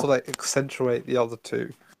someone Yeah, to like accentuate the other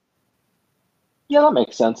two. yeah, that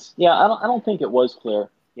makes sense. Yeah, I don't think it was clear.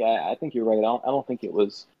 Yeah, I think you're right. I don't think it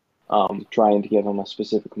was trying to give him a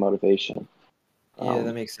specific motivation. Yeah, that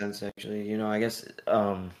Um, makes sense actually. You know, I guess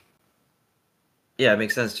yeah, it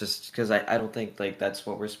makes sense just because I don't think like that's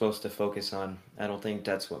what we're supposed to focus on. I don't think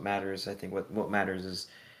that's what matters. I think what matters is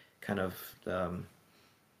kind of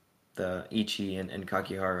the Ichi and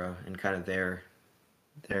Kakihara and kind of their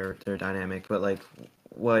dynamic. But like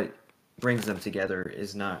what brings them together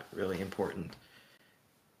is not really important.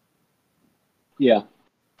 yeah,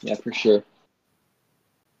 yeah, for sure.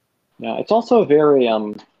 Yeah, it's also a very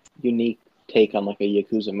unique take on like a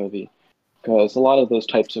Yakuza movie because a lot of those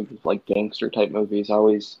types of like gangster type movies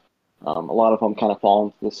always a lot of them kind of fall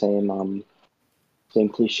into the same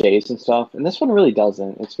cliches and stuff, and this one really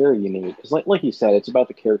doesn't. It's very unique because like you said, it's about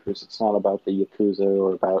the characters. It's not about the Yakuza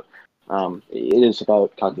or about it is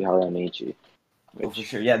about Kakihara and Ichi, Oh, for which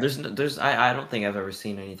sure. Yeah, there's I don't think I've ever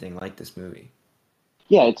seen anything like this movie.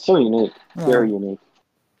 yeah, it's so unique, Yeah. very unique.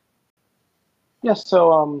 Yeah,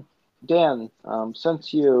 so Dan,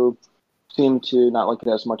 since you seem to not like it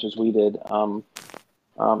as much as we did,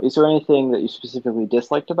 Is there anything that you specifically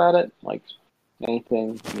disliked about it? Like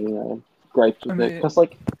anything griped I with it? mean, Because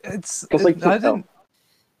like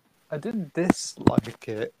I didn't dislike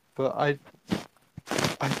it, but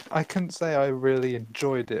I couldn't say I really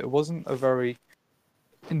enjoyed it. It wasn't a very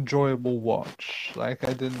enjoyable watch. Like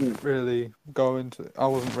I didn't really go into. I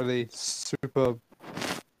wasn't really super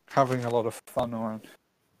having a lot of fun or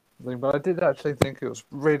anything, but I did actually think it was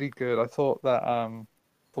really good. I thought that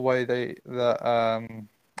the way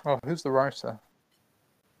who's the writer?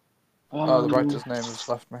 Oh, the writer's name has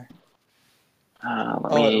left me.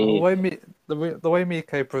 let The me. way the way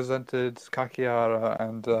Miike presented Kakihara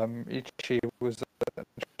and Ichi was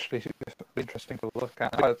actually interesting to look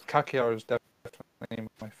at. Kakihara is definitely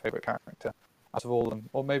my favorite character out of all of them,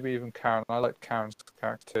 or maybe even Karen. I like Karen's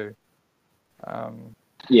character too.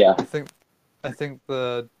 Yeah, I think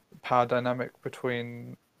the power dynamic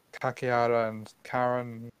between Kakihara and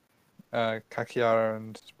Karen, Kakihara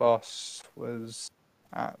and his boss was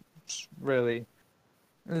really.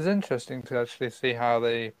 It was interesting to actually see how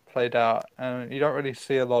they played out, and you don't really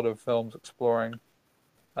see a lot of films exploring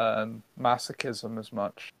masochism as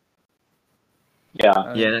much.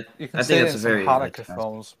 yeah, Yeah, You can I see think it that's in a some very like Haneke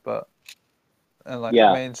films, but in like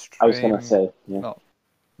yeah. I was gonna mainstream, say, yeah,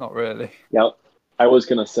 not really. yeah. I was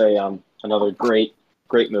gonna say, another great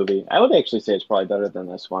movie. I would actually say it's probably better than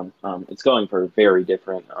this one. It's going for a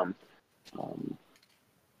um,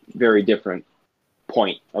 very different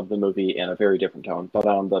point of the movie and a very different tone. But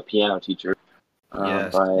the piano teacher,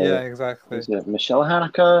 yes. Yeah, by exactly. is it Michelle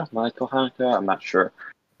Haneke, Michael Haneke? I'm not sure.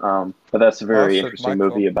 But that's a I very said interesting Michael.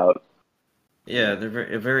 movie about. Yeah, they're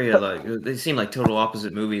very like they seem like total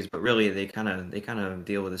opposite movies, but really they kind of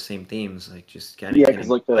deal with the same themes, like just Yeah, because getting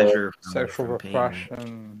like the pleasure Sexual from pain.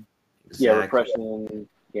 repression. Exactly. repression,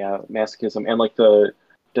 yeah, masochism, and like the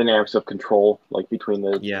dynamics of control, like between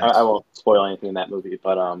the. I Yes. won't spoil anything in that movie,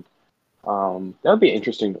 but that would be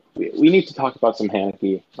interesting. We need to talk about some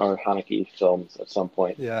Haneke films at some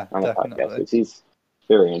point Yeah, on the podcast definitely. because he's a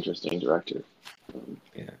very interesting director. Um,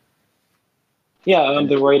 Yeah. yeah, And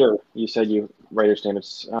the writer you said writer's name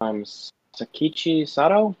is Sakichi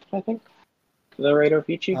Sato, I think, the writer of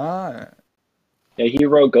Ichi. Ah, Yeah, he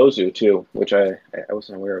wrote Gozu too, which I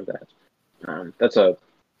wasn't aware of that. That's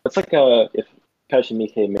like a if Takashi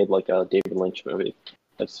Miike made like a David Lynch movie.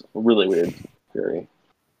 That's a really weird, very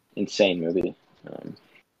insane movie. Um,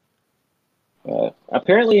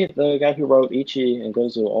 Apparently, the guy who wrote Ichi and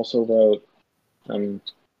Gozu also wrote um,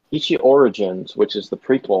 Ichi Origins, which is the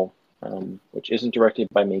prequel, which isn't directed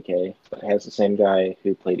by Miike, but has the same guy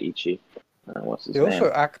who played Ichi. What's his he also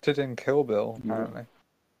name? acted in Kill Bill, Yeah, apparently.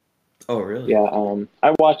 oh, really? yeah.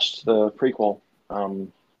 I watched the prequel,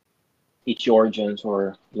 Ichi Origins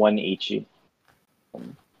or One Ichi,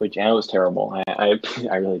 which and it was terrible. I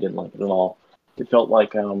really didn't like it at all. It felt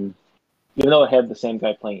like even though it had the same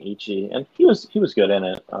guy playing Ichi, and he was good in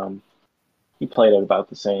it. He played it about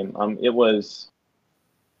the same. It was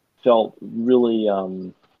felt really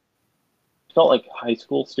felt like high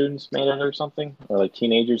school students made it or something, or like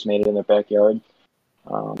teenagers made it in their backyard.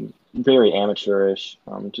 Very amateurish,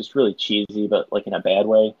 just really cheesy, but like in a bad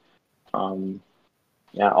way. Um,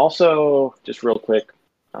 yeah. Also, just real quick,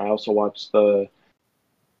 I also watched the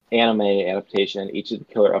anime adaptation, Each of the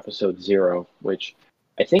Killer Episode Zero, which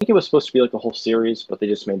I think it was supposed to be like a whole series, but they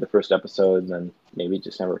just made the first episode and then maybe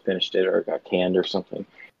just never finished it or got canned or something.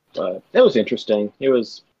 But it was interesting. It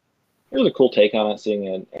was a cool take on it, seeing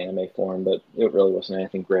it in anime form, but it really wasn't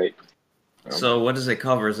anything great. Um, So what does it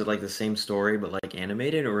cover? Is it like the same story but like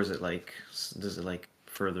animated, or is it like does it like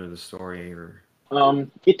further the story or?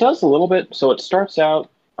 it does a little bit. So it starts out.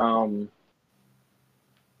 Um,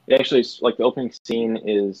 it actually like the opening scene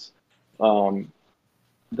is um,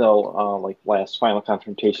 the like last final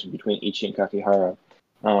confrontation between Ichi and Kakihara.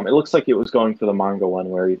 It looks like it was going for the manga one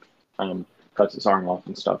where he cuts his arm off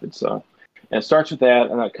and stuff. And it starts with that,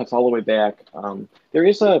 and then it cuts all the way back. There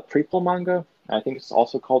is a prequel manga. I think it's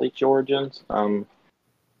also called Ichi Origins.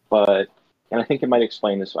 But and I think it might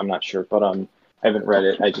explain this. I'm not sure, but I haven't read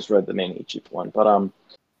it. I just read the main Ichi one. But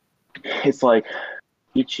it's like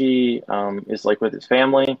Ichi is like with his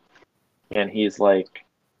family, and he's like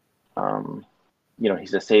um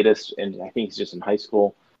he's a sadist, and I think he's just in high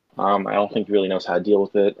school. I don't think he really knows how to deal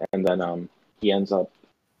with it, and then he ends up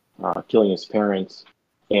killing his parents,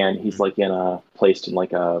 and he's like in a placed in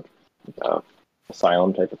like a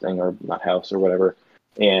asylum type of thing, or not house or whatever.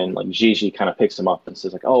 And like Gigi kind of picks him up and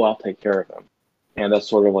says like, "Oh, I'll take care of him," and that's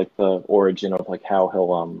sort of like the origin of like how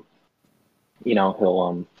he'll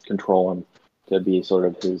control him to be sort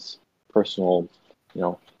of his personal, you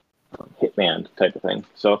know, hitman type of thing.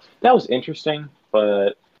 So that was interesting,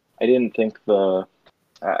 but I didn't think the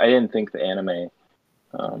I didn't think the anime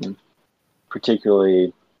um,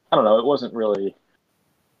 particularly. I don't know. It wasn't really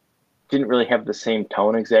didn't really have the same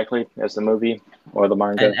tone exactly as the movie or the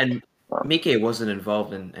manga. And Um, Mickey wasn't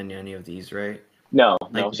involved in any of these, right? no,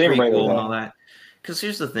 Like no, the Saber Rider. prequel and No. all that. Because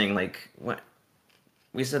here's the thing, like what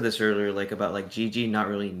we said this earlier, like about like Gigi not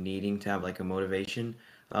really needing to have like a motivation.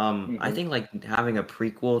 I Hmm. think like having a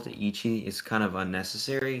prequel to Ichi is kind of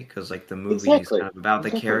unnecessary because like the movie is Exactly. kind of about the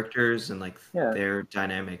Exactly. characters and like Yeah. their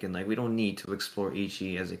dynamic, and like we don't need to explore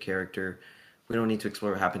Ichi as a character. We don't need to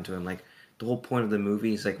explore what happened to him. Like the whole point of the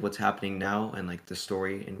movie is like what's happening now and like the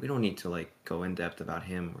story, and we don't need to like go in depth about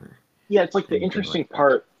him or Yeah. It's like the anything like interesting that.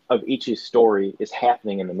 part of Ichi's story is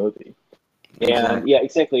happening in the movie. And yeah, Exactly.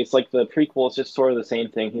 exactly. It's like the prequel is just sort of the same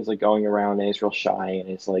thing. He's like going around and he's real shy and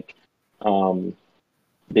he's like um,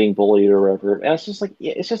 being bullied or whatever. And it's just like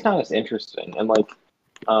yeah, it's just not as interesting. And like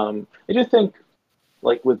I do think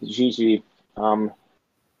like with Gigi, um,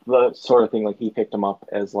 the sort of thing like he picked him up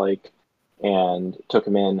as like and took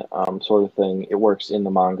him in sort of thing. It works in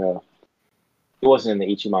the manga. It wasn't in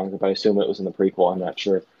the Ichi manga, but I assume it was in the prequel. I'm not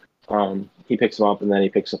sure. He picks him up and then he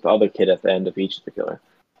picks up the other kid at the end of Ichi the Killer.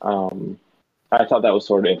 Um, I thought that was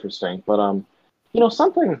sort of interesting, but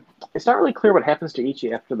something. It's not really clear what happens to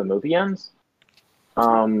Ichi after the movie ends.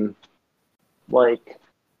 Um, like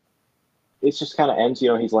it just kind of ends.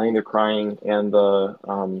 He's laying there crying, and the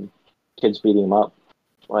kid's beating him up.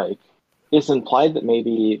 Like it's implied that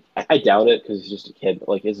maybe I doubt it because he's just a kid, but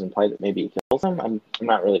like it's implied that maybe he kills him. I'm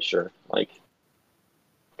not really sure. Like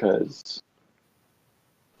because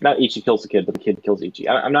not Ichi kills the kid, but the kid kills Ichi.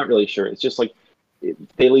 I'm not really sure. It's just like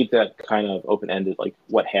they leave that kind of open ended, like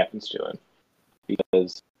what happens to him.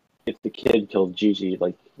 Because if the kid killed Gigi,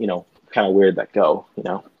 like, kind of weird that go.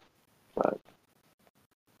 But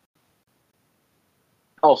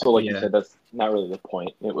also, like you Yeah. said, that's not really the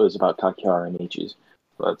point. It was about Takahara and Ichi's.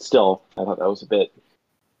 But still, I thought that was a bit,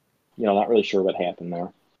 not really sure what happened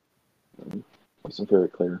there. Wasn't very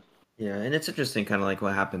clear. Yeah, and it's interesting, kind of like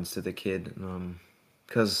what happens to the kid,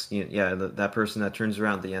 because yeah, that person that turns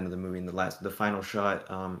around at the end of the movie in the final shot,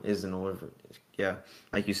 is an older, yeah,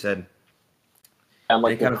 like you said, And and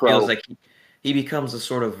like it the kind of feels crow, like he becomes a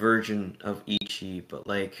sort of version of Ichi, but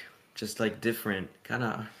like just like different, kind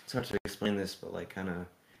of. It's hard to explain this, but like kind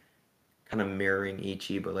of mirroring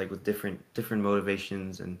Ichi, but like with different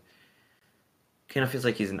motivations, and kind of feels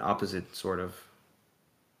like he's an opposite sort of.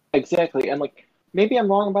 exactly. And like, maybe I'm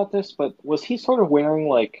wrong about this, but was he sort of wearing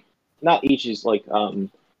like, not Ichi's like,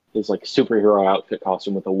 his like superhero outfit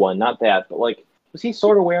costume with the one, not that, but like, was he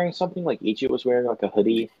sort of wearing something like Ichi was wearing, like a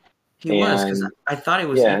hoodie? He was, because And I thought it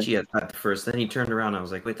was yeah, Ichi at first. Then he turned around. I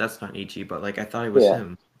was like, wait, that's not Ichi. But like, I thought it was yeah.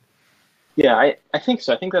 him. Yeah, I think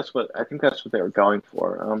so. I think that's what they were going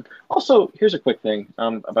for. Also, here's a quick thing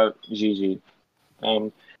about Gigi.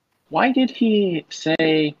 Um, why did he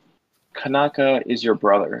say Kanaka is your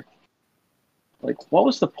brother? Like, what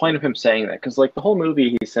was the point of him saying that? Because like the whole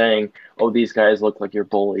movie, he's saying, "Oh, these guys look like your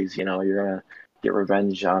bullies. You're gonna get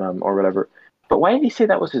revenge on them or whatever." But why did he say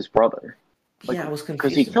that was his brother? Like, Yeah, I was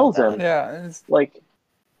because he confused about kills that. him. Yeah, Like,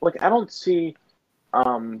 I don't see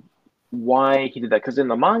um why he did that. Because in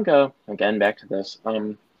the manga, again, back to this,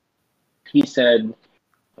 he said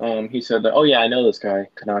that, oh yeah, I know this guy,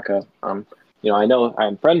 Kanaka. I know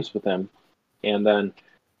I'm friends with him. And then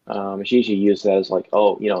Gigi used that as like,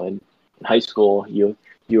 oh, in high school you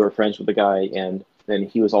were friends with the guy, and then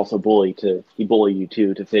he was also he bullied you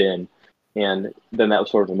too to fit in, and then that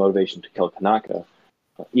was sort of a motivation to kill Kanaka,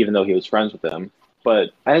 even though he was friends with him.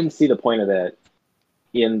 But I didn't see the point of that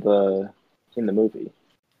in the movie.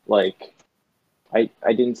 Like I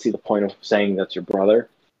didn't see the point of saying that's your brother.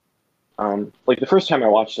 Like the first time I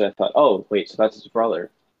watched it, I thought, oh wait, so that's his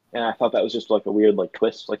brother, and I thought that was just like a weird like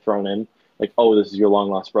twist like thrown in, like oh this is your long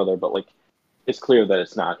lost brother, but like it's clear that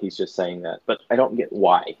it's not. He's just saying that, but I don't get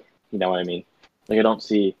why. You know what I mean? Like I don't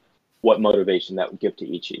see what motivation that would give to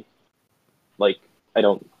Ichi. Like I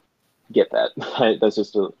don't get that. That's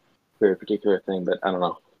just a very particular thing, but I don't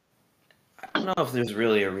know. I don't know if there's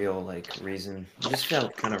really a real like reason. It just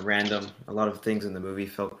felt kind of random. A lot of things in the movie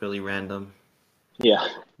felt really random. Yeah,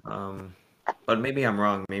 Um, but maybe I'm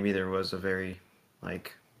wrong. Maybe there was a very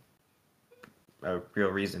like a real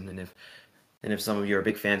reason. And if some of you are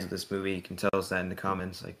big fans of this movie, you can tell us that in the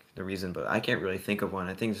comments, like the reason. But I can't really think of one.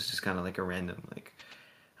 I think it's just kind of like a random like.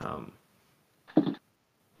 Um,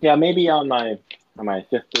 yeah. Maybe on my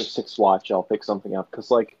fifth or sixth watch, I'll pick something up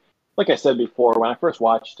because like I said before, when I first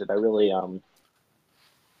watched it, I really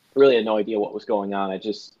had no idea what was going on. I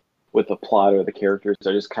just with the plot or the characters,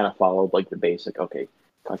 I just kind of followed like the basic. Okay,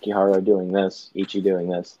 Kakihara doing this, Ichi doing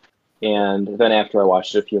this, and then after I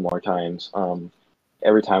watched it a few more times,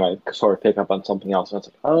 every time I sort of pick up on something else, and it's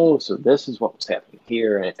like, oh, so this is what was happening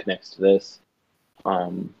here, and it connects to this.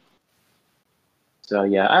 So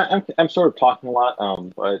yeah, I'm sort of talking a lot,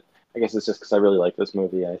 but I guess it's just because I really like this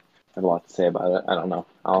movie. I have a lot to say about it. I don't know.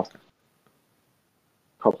 I'll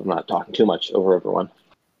hope I'm not talking too much over everyone.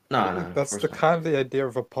 No, That's the kind of the idea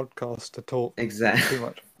of a podcast, to talk exactly. too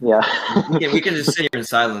much. Yeah. We can just sit here in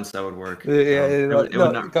silence. That would work. Yeah, It would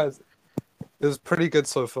no, not. guys, it was pretty good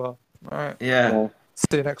so far. All right, Yeah.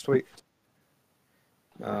 see you next week.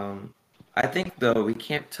 I think though we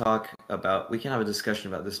can't have a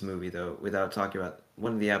discussion about this movie though without talking about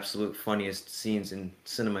one of the absolute funniest scenes in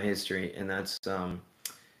cinema history, and that's when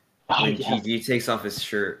yes. Gigi takes off his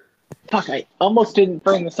shirt. Fuck, I almost didn't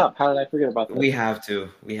bring this up. How did I forget about that? We have to.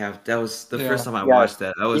 That was the first time I Yeah. watched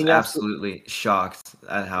that. I was Shinya absolutely shocked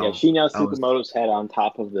at how. Shinya Tsukamoto's head on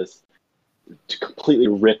top of this completely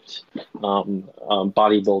ripped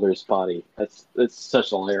bodybuilder's body. That's so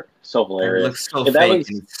hilarious. It looks so And fake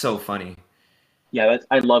and so funny. Yeah,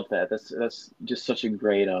 I love that. That's just such a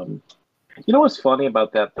great. You know what's funny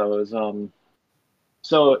about that though is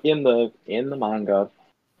so in the manga,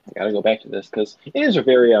 I gotta go back to this because it is a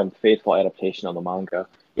very faithful adaptation of the manga.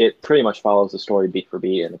 It pretty much follows the story beat for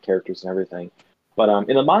beat and the characters and everything. But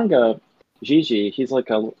in the manga, Gigi, he's like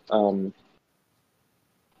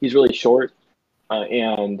he's really short,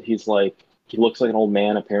 and he looks like an old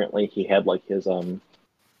man. Apparently, he had like his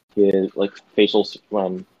like facial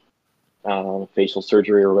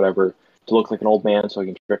surgery or whatever to look like an old man so he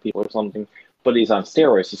can trick people or something. But he's on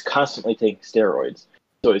steroids. He's constantly taking steroids.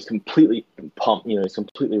 So he's completely pumped, he's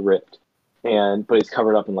completely ripped. But he's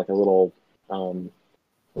covered up in like a little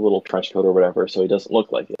trench coat or whatever, so he doesn't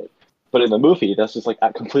look like it. But in the movie, that's just like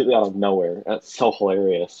completely out of nowhere. That's so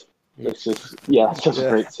hilarious. It's just, it's such a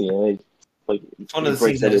great scene. It's one of the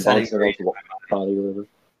scenes that is body or whatever.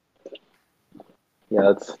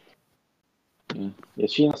 Yeah,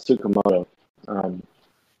 Shinya Tsukamoto.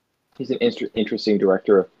 He's an interesting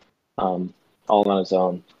director, all on his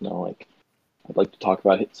own. I'd like to talk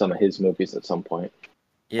about some of his movies at some point.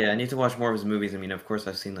 Yeah, I need to watch more of his movies. I mean, of course,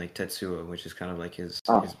 I've seen like Tetsuo, which is kind of like his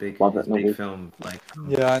big film.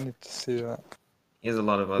 Yeah, I need to see that. He has a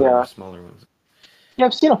lot of other smaller ones. Yeah,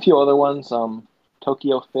 I've seen a few other ones.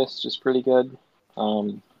 Tokyo Fist is pretty good.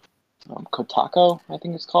 Kotako, I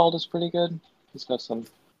think it's called, is pretty good. He's got some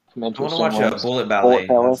interesting. I want to watch Bullet Ballet.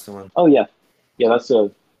 That's the one. Oh yeah, that's a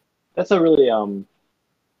really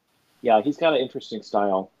he's got an interesting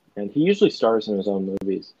style, and he usually stars in his own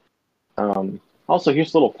movies. Also,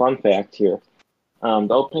 here's a little fun fact here. The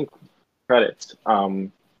opening credits,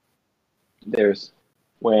 there's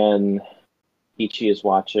when Ichi is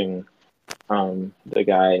watching the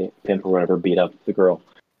guy, pimp or whatever, beat up the girl,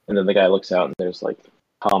 and then the guy looks out and there's like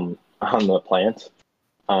cum on the plant.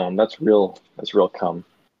 That's real cum,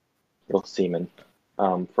 real semen.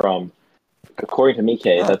 According to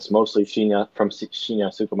Miike, that's mostly Shinya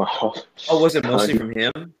Tsukamoto. Oh, was it mostly from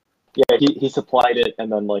him? Yeah, he supplied it, and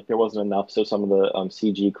then there wasn't enough, so some of the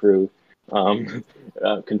CG crew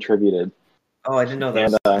contributed. Oh, I didn't know that.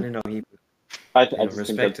 And, I didn't know he. I just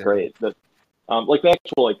think that's great. That the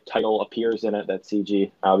actual title appears in it. That's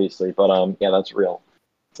CG, obviously, but that's real.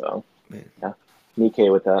 So yeah, Miike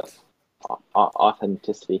with that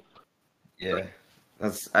authenticity. Yeah,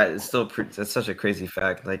 that's such a crazy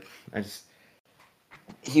fact.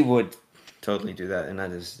 He would totally do that, and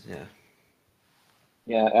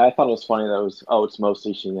Yeah, I thought it was funny that it's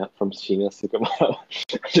mostly Shinya Tsukamoto.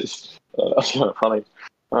 That's kind of funny.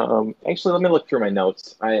 Actually, let me look through my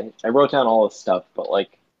notes. I wrote down all this stuff, but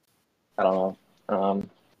I don't know.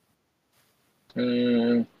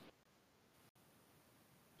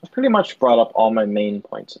 I pretty much brought up all my main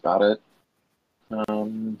points about it.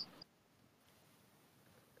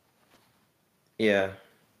 Yeah,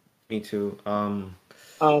 me too.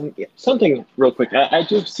 Something real quick. I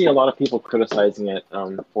do see a lot of people criticizing it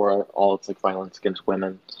for all its violence against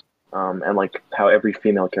women, and how every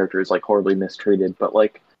female character is horribly mistreated. But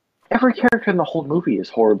every character in the whole movie is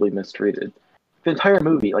horribly mistreated. The entire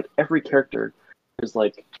movie, every character is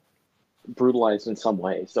brutalized in some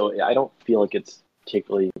way. So I don't feel like it's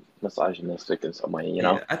particularly misogynistic in some way.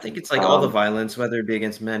 Yeah, I think it's all the violence, whether it be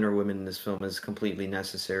against men or women in this film, is completely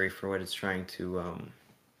necessary for what it's trying to.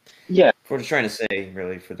 For what it's trying to say,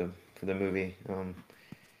 really, for the movie.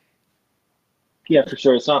 Yeah, for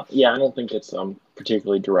sure. It's not. Yeah, I don't think it's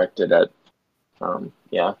particularly directed at. I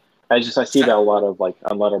see that a lot of on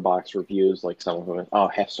Letterboxd reviews, some of them,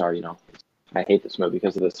 half star. I hate this movie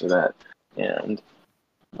because of this or that, and.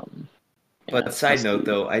 But side note,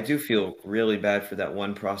 though, I do feel really bad for that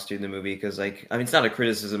one prostitute in the movie because, it's not a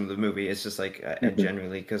criticism of the movie. It's just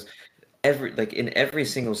generally because in every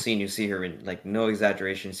single scene you see her in, like no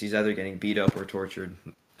exaggeration, she's either getting beat up or tortured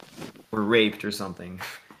or raped or something.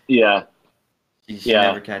 Yeah. She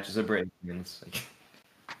never catches a break. And it's like,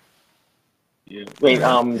 yeah. Wait,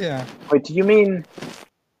 Yeah. wait, do you mean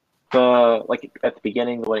the like at the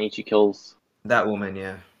beginning when Ichi kills that woman,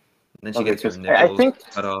 yeah. And then she okay, gets her 'cause I nipples think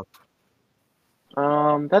cut off.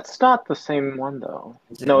 that's not the same one though.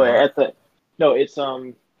 Is it No, not? no, it's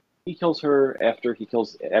he kills her after he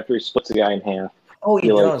splits the guy in half. Oh, He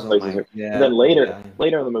he like does. Oh places my, her. yeah. And then Oh, later yeah.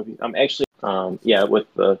 later in the movie, actually yeah, with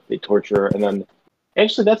the torture and then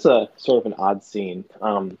actually that's a sort of an odd scene.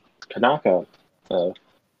 Kanaka, uh,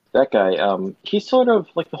 that guy, he's sort of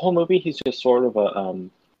like the whole movie, he's just sort of a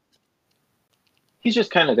he's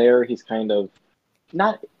just kind of there. He's kind of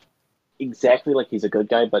not exactly like he's a good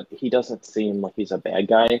guy, but he doesn't seem like he's a bad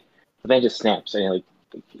guy. But then he just snaps and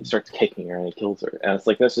he starts kicking her and he kills her. And it's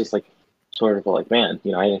like that's just like sort of like, man,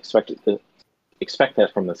 I expect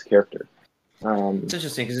that from this character. It's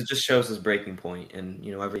interesting because it just shows his breaking point, and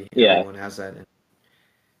Yeah. everyone has that. And,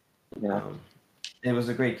 Yeah. it was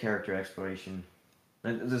a great character exploration.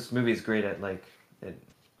 And this movie is great at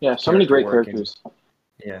Yeah, so many great work and- characters.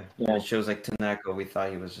 Yeah. Yeah. It shows like Tanaka. We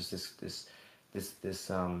thought he was just this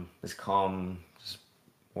calm, just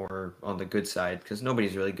more on the good side because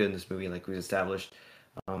nobody's really good in this movie, like we've established.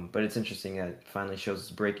 But it's interesting that it finally shows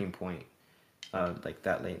its breaking point, like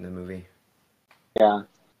that late in the movie. Yeah.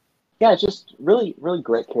 Yeah, it's just really, really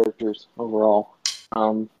great characters overall.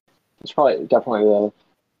 It's probably definitely the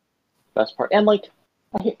best part. And like,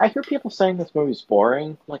 I hear people saying this movie's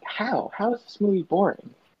boring. Like, how? How is this movie boring?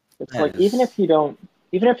 It's That like is- even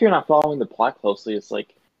if you're not following the plot closely, it's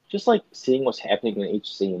like just like seeing what's happening in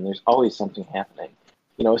each scene. There's always something happening.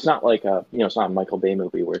 It's not like it's not a Michael Bay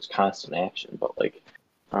movie where it's constant action, but like,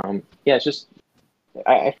 yeah, it's just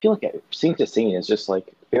I feel like scene to scene is just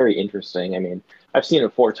like very interesting. I mean, I've seen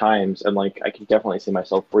it 4 times, and like I can definitely see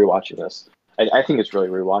myself rewatching this. I think it's really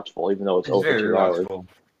rewatchable, even though it's over very 2 hours. rewatchable.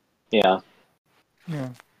 Yeah. Yeah.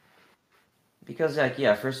 Because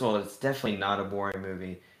first of all, it's definitely not a boring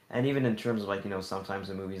movie. And even in terms of sometimes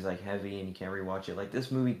the movie's like heavy and you can't rewatch it. Like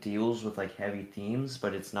this movie deals with like heavy themes,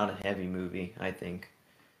 but it's not a heavy movie, I think.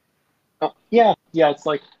 Yeah, it's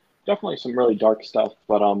like definitely some really dark stuff,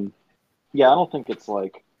 but yeah, I don't think it's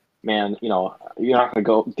like, man, you're not gonna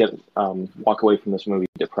go get walk away from this movie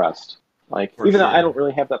depressed. Like For even though sure. I don't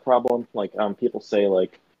really have that problem, like people say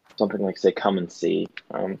like something like say Come and See,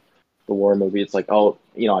 the war movie. It's like, oh,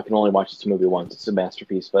 I can only watch this movie once. It's a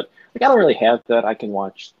masterpiece, but like I don't really have that. I can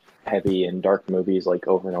watch heavy and dark movies like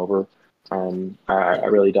over and over. I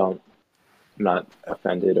really don't. I'm not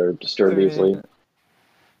offended or disturbed easily.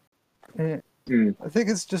 I think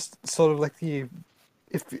it's just sort of like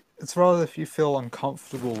if you feel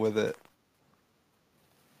uncomfortable with it,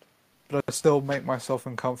 but I still make myself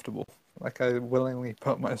uncomfortable. Like I willingly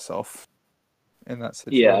put myself in that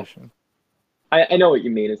situation. I know what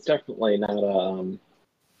you mean. It's definitely not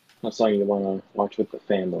not something you want to watch with the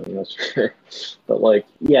family, that's for sure. But like,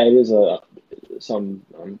 yeah, it is some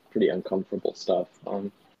pretty uncomfortable stuff.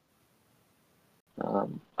 I'm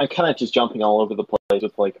kind of just jumping all over the place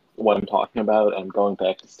with like what I'm talking about and going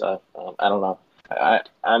back to stuff. I don't know.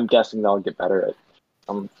 I'm guessing they'll get better at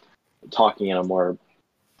talking in a more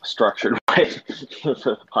structured way for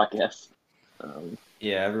the podcast.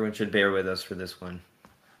 Yeah, everyone should bear with us for this one.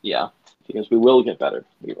 Yeah, because we will get better.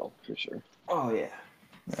 We will, for sure. Oh, yeah.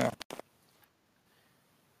 Yeah.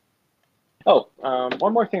 Oh,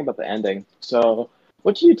 one more thing about the ending. So,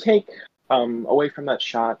 what do you take away from that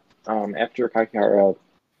shot after Kakihara?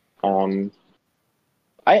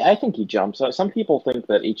 I think he jumps. Some people think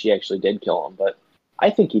that Ichi actually did kill him, but I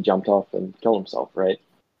think he jumped off and killed himself, right?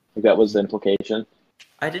 Like that was the implication.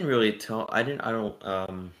 I didn't really tell. I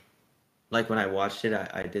don't. Like when I watched it,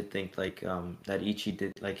 I did think like that Ichi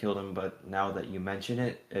did like killed him, but now that you mention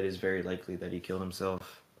it, it is very likely that he killed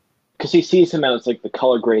himself. Because he sees him and it's like the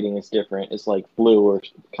color grading is different. It's like blue or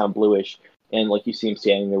kind of bluish, and like you see him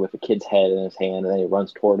standing there with the kid's head in his hand, and then he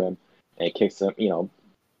runs toward him and he kicks him,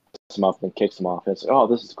 picks him up and kicks him off. And it's like, oh,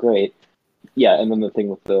 this is great. Yeah, and then the thing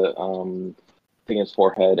with the thing in his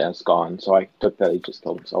forehead and it's gone. So I took that he just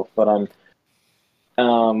killed himself. But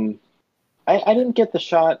I didn't get the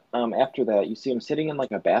shot after that. You see him sitting in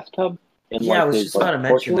like a bathtub. In, Yeah, like, I was his, just about to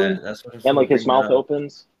mention torture room, that. That's what I was and like gonna his bring mouth that up.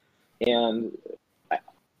 opens, and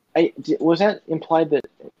was that implied that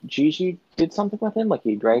Gigi did something with him? Like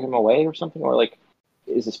he dragged him away or something, or like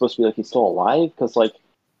is it supposed to be like he's still alive? Because like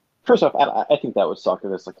first off, I think that would suck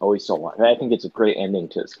if it's like, oh, he's still alive. I think it's a great ending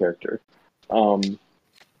to his character.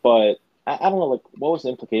 But I don't know, like what was the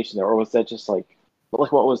implication there, or was that just like But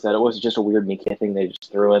like, what was that? It was just a weird Mickey thing they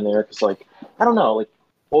just threw in there because, like, I don't know, like,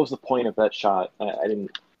 what was the point of that shot? I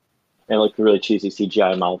didn't. And like the really cheesy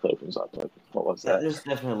CGI mouth opens up. Like, what was Yeah, that? there's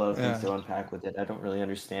definitely a lot of things Yeah. to unpack with it. I don't really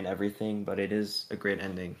understand everything, but it is a great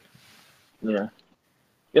ending. Yeah,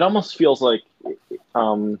 it almost feels like,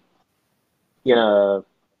 um, in a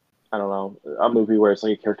I don't know, a movie where it's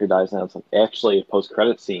like a character dies and it's like actually a post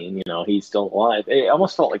credit scene. He's still alive. It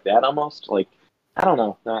almost felt like that. Almost like I don't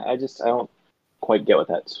know. I don't quite get what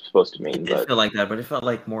that's supposed to It mean, did but feel like that, but it felt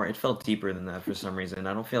like more. It felt deeper than that for some reason.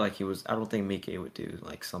 I don't feel like he was. I don't think Mickey would do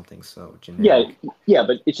like something so yeah, generic. yeah.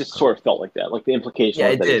 But it just Um, sort of felt like that. Like the implication yeah,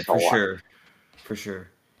 was it that he's did still for alive. sure, for sure.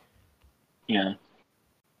 Yeah.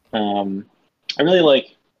 Um, I really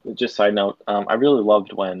like. Just side note. I really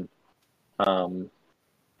loved when um,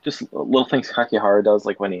 just little things Kakihara does,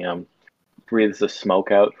 like when he breathes the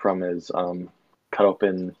smoke out from his cut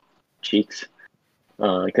open cheeks.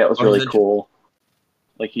 Like that was Oh, really cool.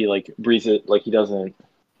 Like he like breathes it like he doesn't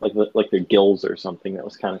like their gills or something. That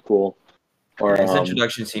was kind of cool. yeah, Or his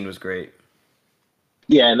introduction scene was great.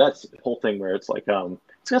 yeah, and that's the whole thing where it's like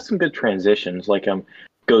it's got some good transitions. Like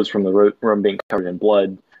goes from the room being covered in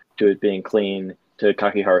blood to it being clean to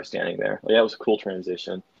Kakihara standing there. Like that was a cool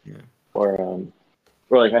transition. Yeah. Or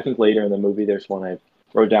like I think later in the movie there's one I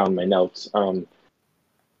wrote down in my notes.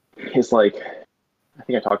 Is like I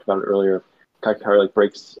think I talked about it earlier. Kakihara like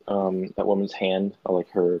breaks that woman's hand, or like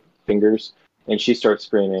her fingers, and she starts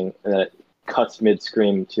screaming, and then it cuts mid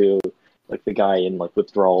scream to like the guy in like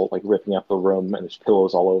withdrawal, like ripping up the room, and there's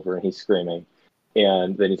pillows all over, and he's screaming,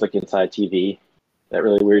 and then he's like inside a TV. That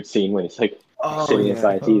really weird scene when he's like Oh sitting yeah,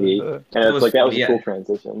 inside a TV, and that it's was like that funny. was a Yeah, cool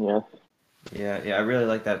transition. Yeah, yeah. I really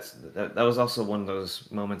like that. That was also one of those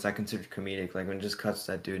moments I considered comedic, like when it just cuts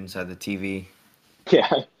that dude inside the TV, yeah,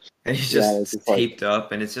 and he's yeah. It's just just like taped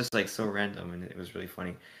up, and it's just like so random, and it was really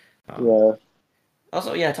funny. Um, yeah,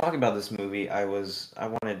 Also, yeah, talking about this movie, I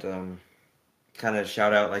wanted to kind of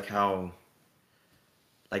shout out like how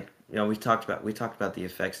like we talked about the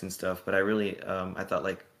effects and stuff, but I really I thought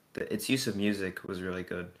like its use of music was really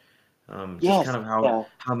good. Just kind yes, of how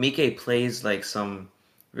yeah. Mike plays like some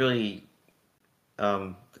really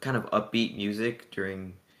kind of upbeat music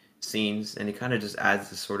during scenes, and it kind of just adds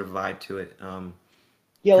this sort of vibe to it.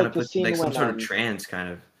 Yeah, Kind like of the puts like scene some when sort of trance kind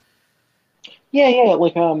of. yeah,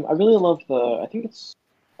 like I really love I think it's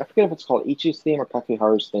I forget if it's called Ichi's theme or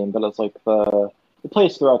Kakihara's theme, but it's like it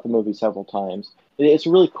plays throughout the movie several times. It's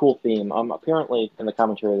a really cool theme. Apparently in the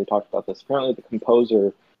commentary they talked about this. Apparently the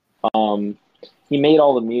composer um he made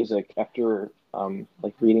all the music after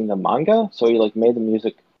like reading the manga, so he like made the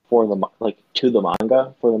music for like to the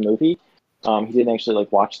manga for the movie. He didn't actually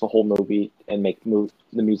like watch the whole movie and make the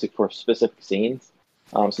music for specific scenes.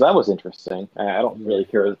 So that was interesting. I don't Yeah, really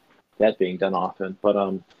hear that being done often, but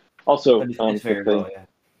also but it's quick very thing. cool, yeah,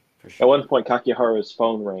 for At sure. one point, Kakihara's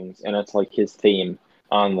phone rings, and it's like his theme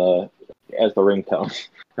on the as the ringtone.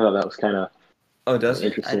 I thought that was kind of Oh, an does it? I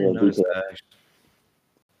interesting didn't little notice detail. that. Actually.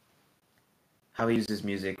 How he used his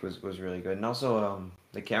music was really good, and also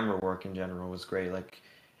the camera work in general was great. Like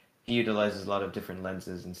he utilizes a lot of different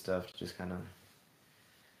lenses and stuff to just kind of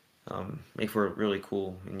make for a really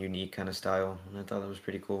cool and unique kind of style, and I thought that was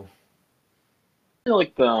pretty cool.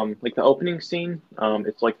 Like the opening scene.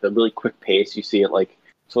 It's like the really quick pace. You see it like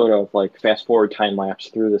sort of like fast forward time lapse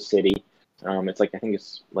through the city. It's like I think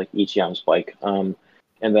it's like Ichiyan's bike. And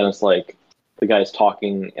then it's like the guy's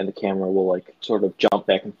talking and the camera will like sort of jump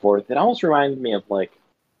back and forth. It almost reminded me of like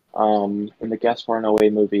in the Gaspar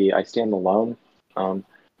Noé movie I Stand Alone.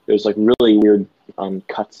 There's like really weird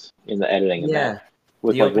cuts in the editing in that Yeah,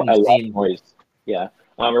 with the like opening a lot of scene. noise. Yeah,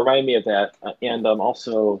 reminded me of that. And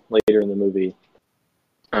also later in the movie,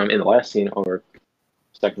 in the last scene or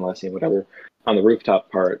second last scene, whatever, on the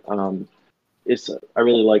rooftop part, is I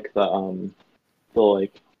really like the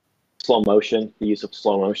like slow motion, the use of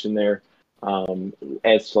slow motion there,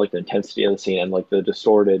 adds to like the intensity of the scene and like the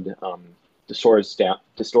distorted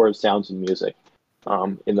sounds and music,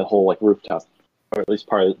 in the whole like rooftop, or at least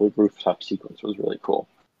part of the rooftop sequence was really cool.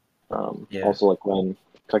 Yeah, Also like when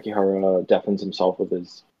Kakihara deafens himself with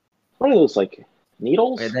his what are those like yeah,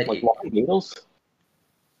 needles, that like long needles,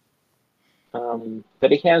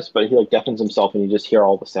 that he has, but he like deafens himself and you just hear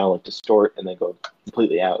all the sound like distort and then go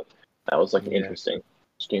completely out. That was like an yeah, interesting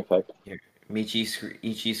effect. yeah.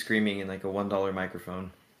 Ichi screaming in like a $1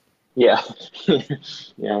 microphone. Yeah,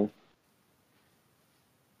 yeah.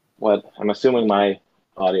 What I'm assuming my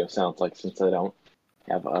audio sounds like since I don't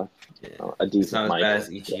have Yeah, a it's decent not as mic. bad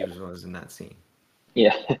as Ichi was in that scene.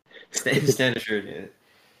 Yeah. Stand assured. Yeah.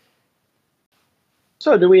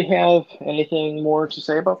 So, do we have anything more to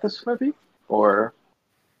say about this movie, or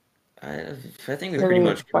I think we Any pretty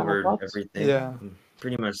much final covered thoughts? everything. Yeah.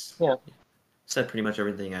 Pretty much Yeah. said pretty much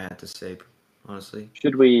everything I had to say, honestly.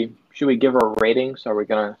 Should we give a rating? So are we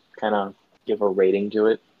gonna kind of give a rating to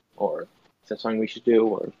it, or is that something we should do?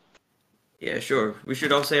 Or Yeah, sure. We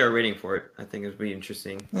should all say our rating for it. I think it'd be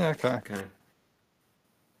interesting. Yeah, okay. Kind of.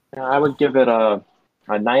 I would give it a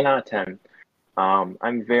 9 out of 10.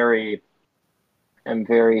 I'm very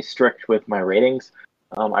strict with my ratings.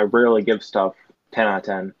 I rarely give stuff 10 out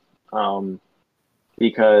of 10,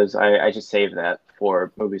 because I just save that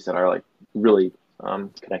for movies that are like really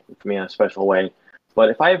connected to me in a special way. But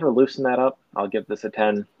if I ever loosen that up, I'll give this a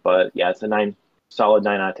 10. But yeah, it's a solid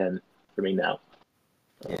 9 out of 10 for me now.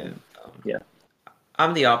 Yeah. Yeah.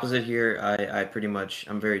 I'm the opposite here. I pretty much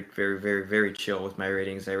I'm very very very very chill with my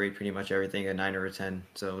ratings. I rate pretty much everything a 9 or a 10.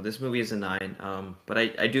 So this movie is a 9. But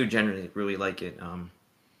I do generally really like it.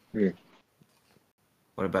 Mm.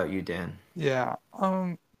 What about you, Dan? Yeah.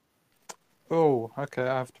 Oh, okay.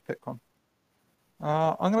 I have to pick one.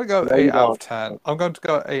 I'm gonna go No, you 8 out of 10. I'm going to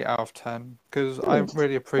go 8 out of 10 because I Nice.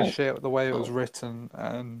 really appreciate the way it was written,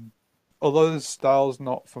 and although the style's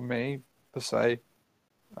not for me per se,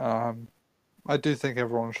 I do think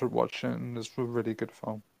everyone should watch it, and it's a really good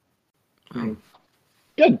film.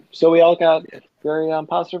 Good. So we all got very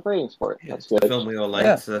positive ratings for it. Yeah, That's it's a good. film we all like,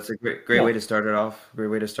 Yeah. so that's a great Yeah. way to start it off. Great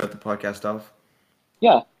way to start the podcast off.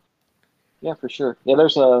 Yeah, for sure. Yeah,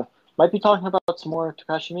 might be talking about some more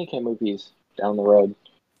Takashi Miike movies down the road.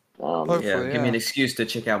 Hopefully, Yeah, give me an yeah. excuse to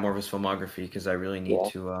check out more of his filmography because I really need Yeah.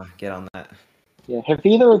 to get on that. Yeah. Have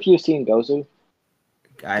either of you seen Gozu?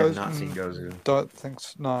 I have not seen Gozu. Don't think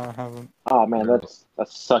so. No, I haven't. Oh man, No. that's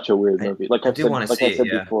such a weird I- movie. Like I I've do said, wanna like see I it, said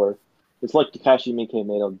yeah. before, it's like Takashi Miike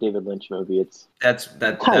made a David Lynch movie. It's That's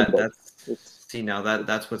It's see now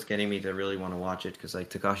that's what's getting me to really want to watch it because like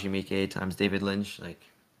Takashi Miike times David Lynch, like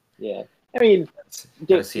yeah. I mean,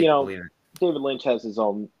 gotta see it you to know, believe it. David Lynch has his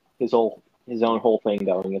own whole thing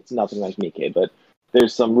going. It's nothing like Miike, but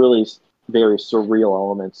there's some really very surreal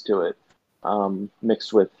elements to it,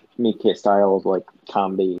 mixed with Miike style of like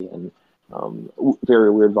comedy and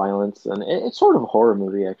very weird violence, and it's sort of a horror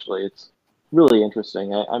movie actually. It's really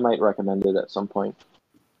interesting. I might recommend it at some point.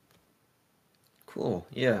 Cool.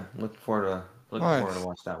 Yeah, looking forward Nice. to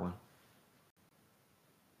watch that one.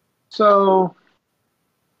 So,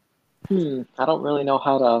 I don't really know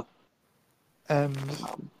how to. And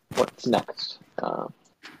What's next?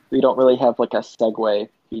 We don't really have like a segue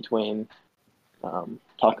between talking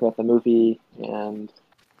about the movie and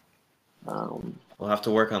We'll have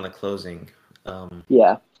to work on the closing.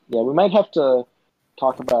 yeah. We might have to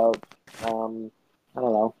talk about I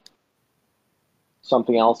don't know,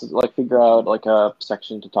 something else. Like figure out like a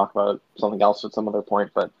section to talk about something else at some other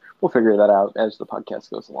point, but we'll figure that out as the podcast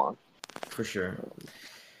goes along. For sure.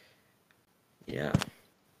 Yeah.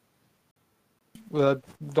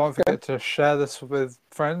 don't forget to share this with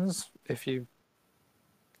friends if you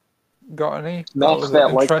got any Smash that that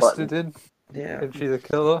are like interested in Yeah. Itchy the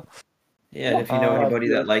Killer. Yeah, and if you know Yeah. anybody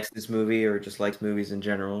that likes this movie or just likes movies in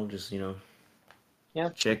general, just Yeah.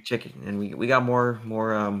 check it. And we got more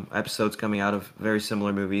episodes coming out of very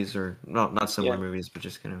similar movies or not similar movies, but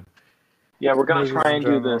just kind of Yeah, we're gonna Movies try in and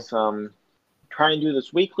do general. this. Try and do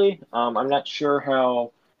this weekly. I'm not sure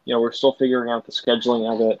how. We're still figuring out the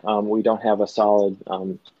scheduling of it. We don't have a solid,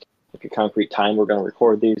 like a concrete time we're gonna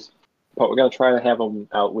record these, but we're gonna try to have them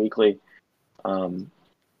out weekly.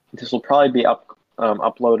 This will probably be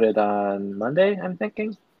uploaded on Monday, I'm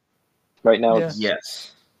thinking. Right now, Yeah. it's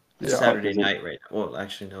yes. It's Yeah. Saturday night right now. Well,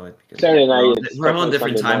 actually no, because Saturday we're night, on, it's we're on definitely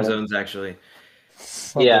different Sunday time morning. zones actually.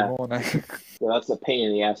 Sunday Yeah. morning. So that's a pain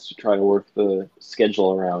in the ass to try to work the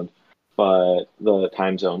schedule around, but the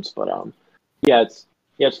time zones. But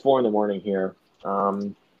it's 4 in the morning here. But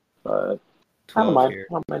I don't 12 mind. here.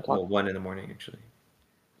 I don't mind Well, talking. 1 in the morning actually.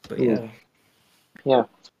 But Ooh. yeah.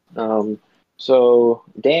 So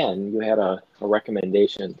Dan, you had a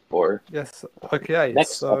recommendation for Yes. Okay.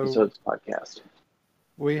 next So episode's podcast.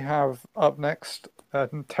 we have up next a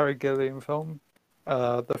Terry Gilliam film,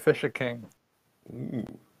 The Fisher King. Ooh.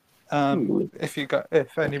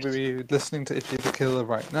 If anybody listening to Itchy the Killer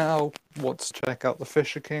right now wants to check out The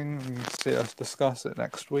Fisher King and see us discuss it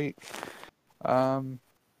next week, F1,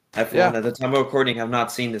 Yeah. at the time of recording, have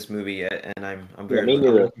not seen this movie yet, and I'm me I'm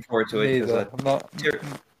neither. looking forward to it neither. because I'm not.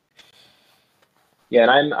 Yeah,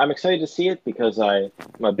 and I'm excited to see it because I'm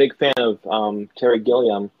a big fan of Terry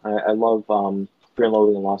Gilliam. I love Fear and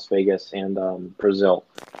Loathing in Las Vegas and Brazil.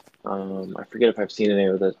 I forget if I've seen any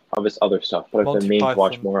of his other stuff, but I've Monty been meaning to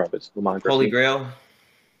watch Python. more of his filmography. Holy Grail.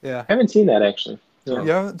 Yeah. I haven't seen that actually. Yeah. You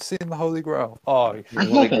haven't seen The Holy Grail? Oh, you The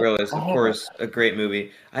should. Holy Grail is, of Oh. course, a great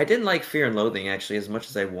movie. I didn't like Fear and Loathing actually as much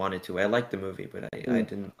as I wanted to. I liked the movie, but I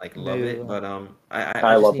didn't like love it. Neither. But I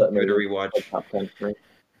I just love need that to give it a movie. rewatch. Like top 10 for me.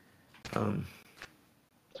 Um,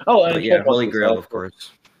 Oh, and but yeah, 12 Holy Monkeys. Grail, of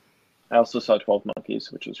course. I also saw 12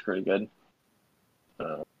 Monkeys, which was pretty good.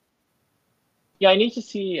 Yeah, I need to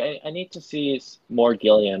see. I need to see more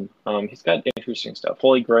Gilliam. He's got interesting stuff.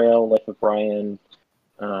 Holy Grail, Life of Brian,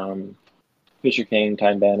 Fisher King,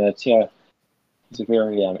 Time Bandits. Yeah, he's a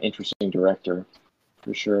very interesting director,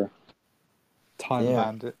 for sure. Time Yeah.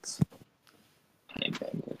 Bandits. Time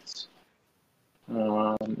Bandits.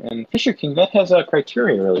 And Fisher King, that has a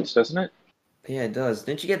Criterion release, doesn't it? Yeah, it does.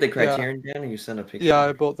 Didn't you get the Criterion, Dan? Or you sent a picture? Yeah,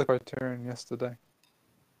 I bought the Criterion yesterday.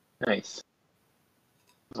 Nice.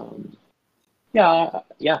 Yeah.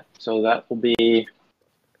 So that will be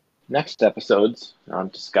next episode's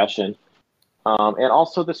discussion. And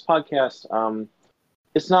also this podcast,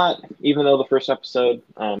 it's not, even though the first episode,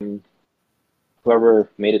 whoever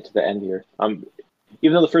made it to the end here,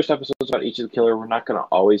 even though the first episode is about Each of the Killer, we're not going to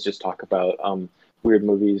always just talk about weird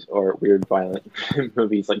movies or weird violent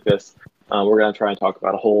movies like this. We're going to try and talk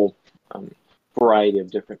about a whole variety of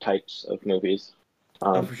different types of movies.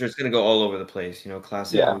 Oh, for sure. It's gonna go all over the place.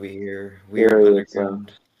 Classic Yeah. movie here, weird Here it's,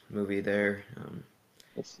 underground movie there,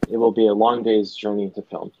 it will be a long day's journey into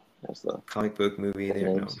film, as the comic book movie there.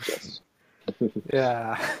 No. name suggests.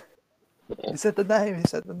 Yeah. He said the name. He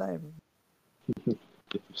said the name.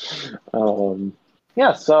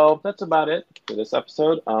 Yeah, so that's about it for this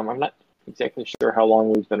episode. I'm not exactly sure how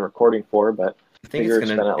long we've been recording for, but I think figure it's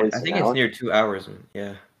it's gonna. been at least I think an it's hour. near 2 hours.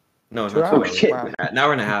 Yeah. No, 2 not 2 hours. hours. Shit. Wow. An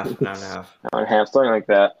hour and a half. An hour and a half. Hour and a half, something like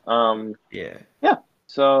that. Yeah.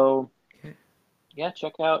 So Okay. yeah,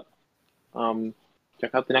 check out the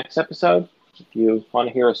next episode if you want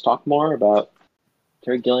to hear us talk more about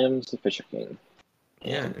Terry Gilliam's The Fisher King.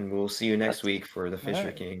 Yeah, and we'll see you next week for The Fisher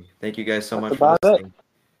Alright. King. Thank you guys so That's much for about it. listening.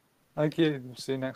 Thank you. See you next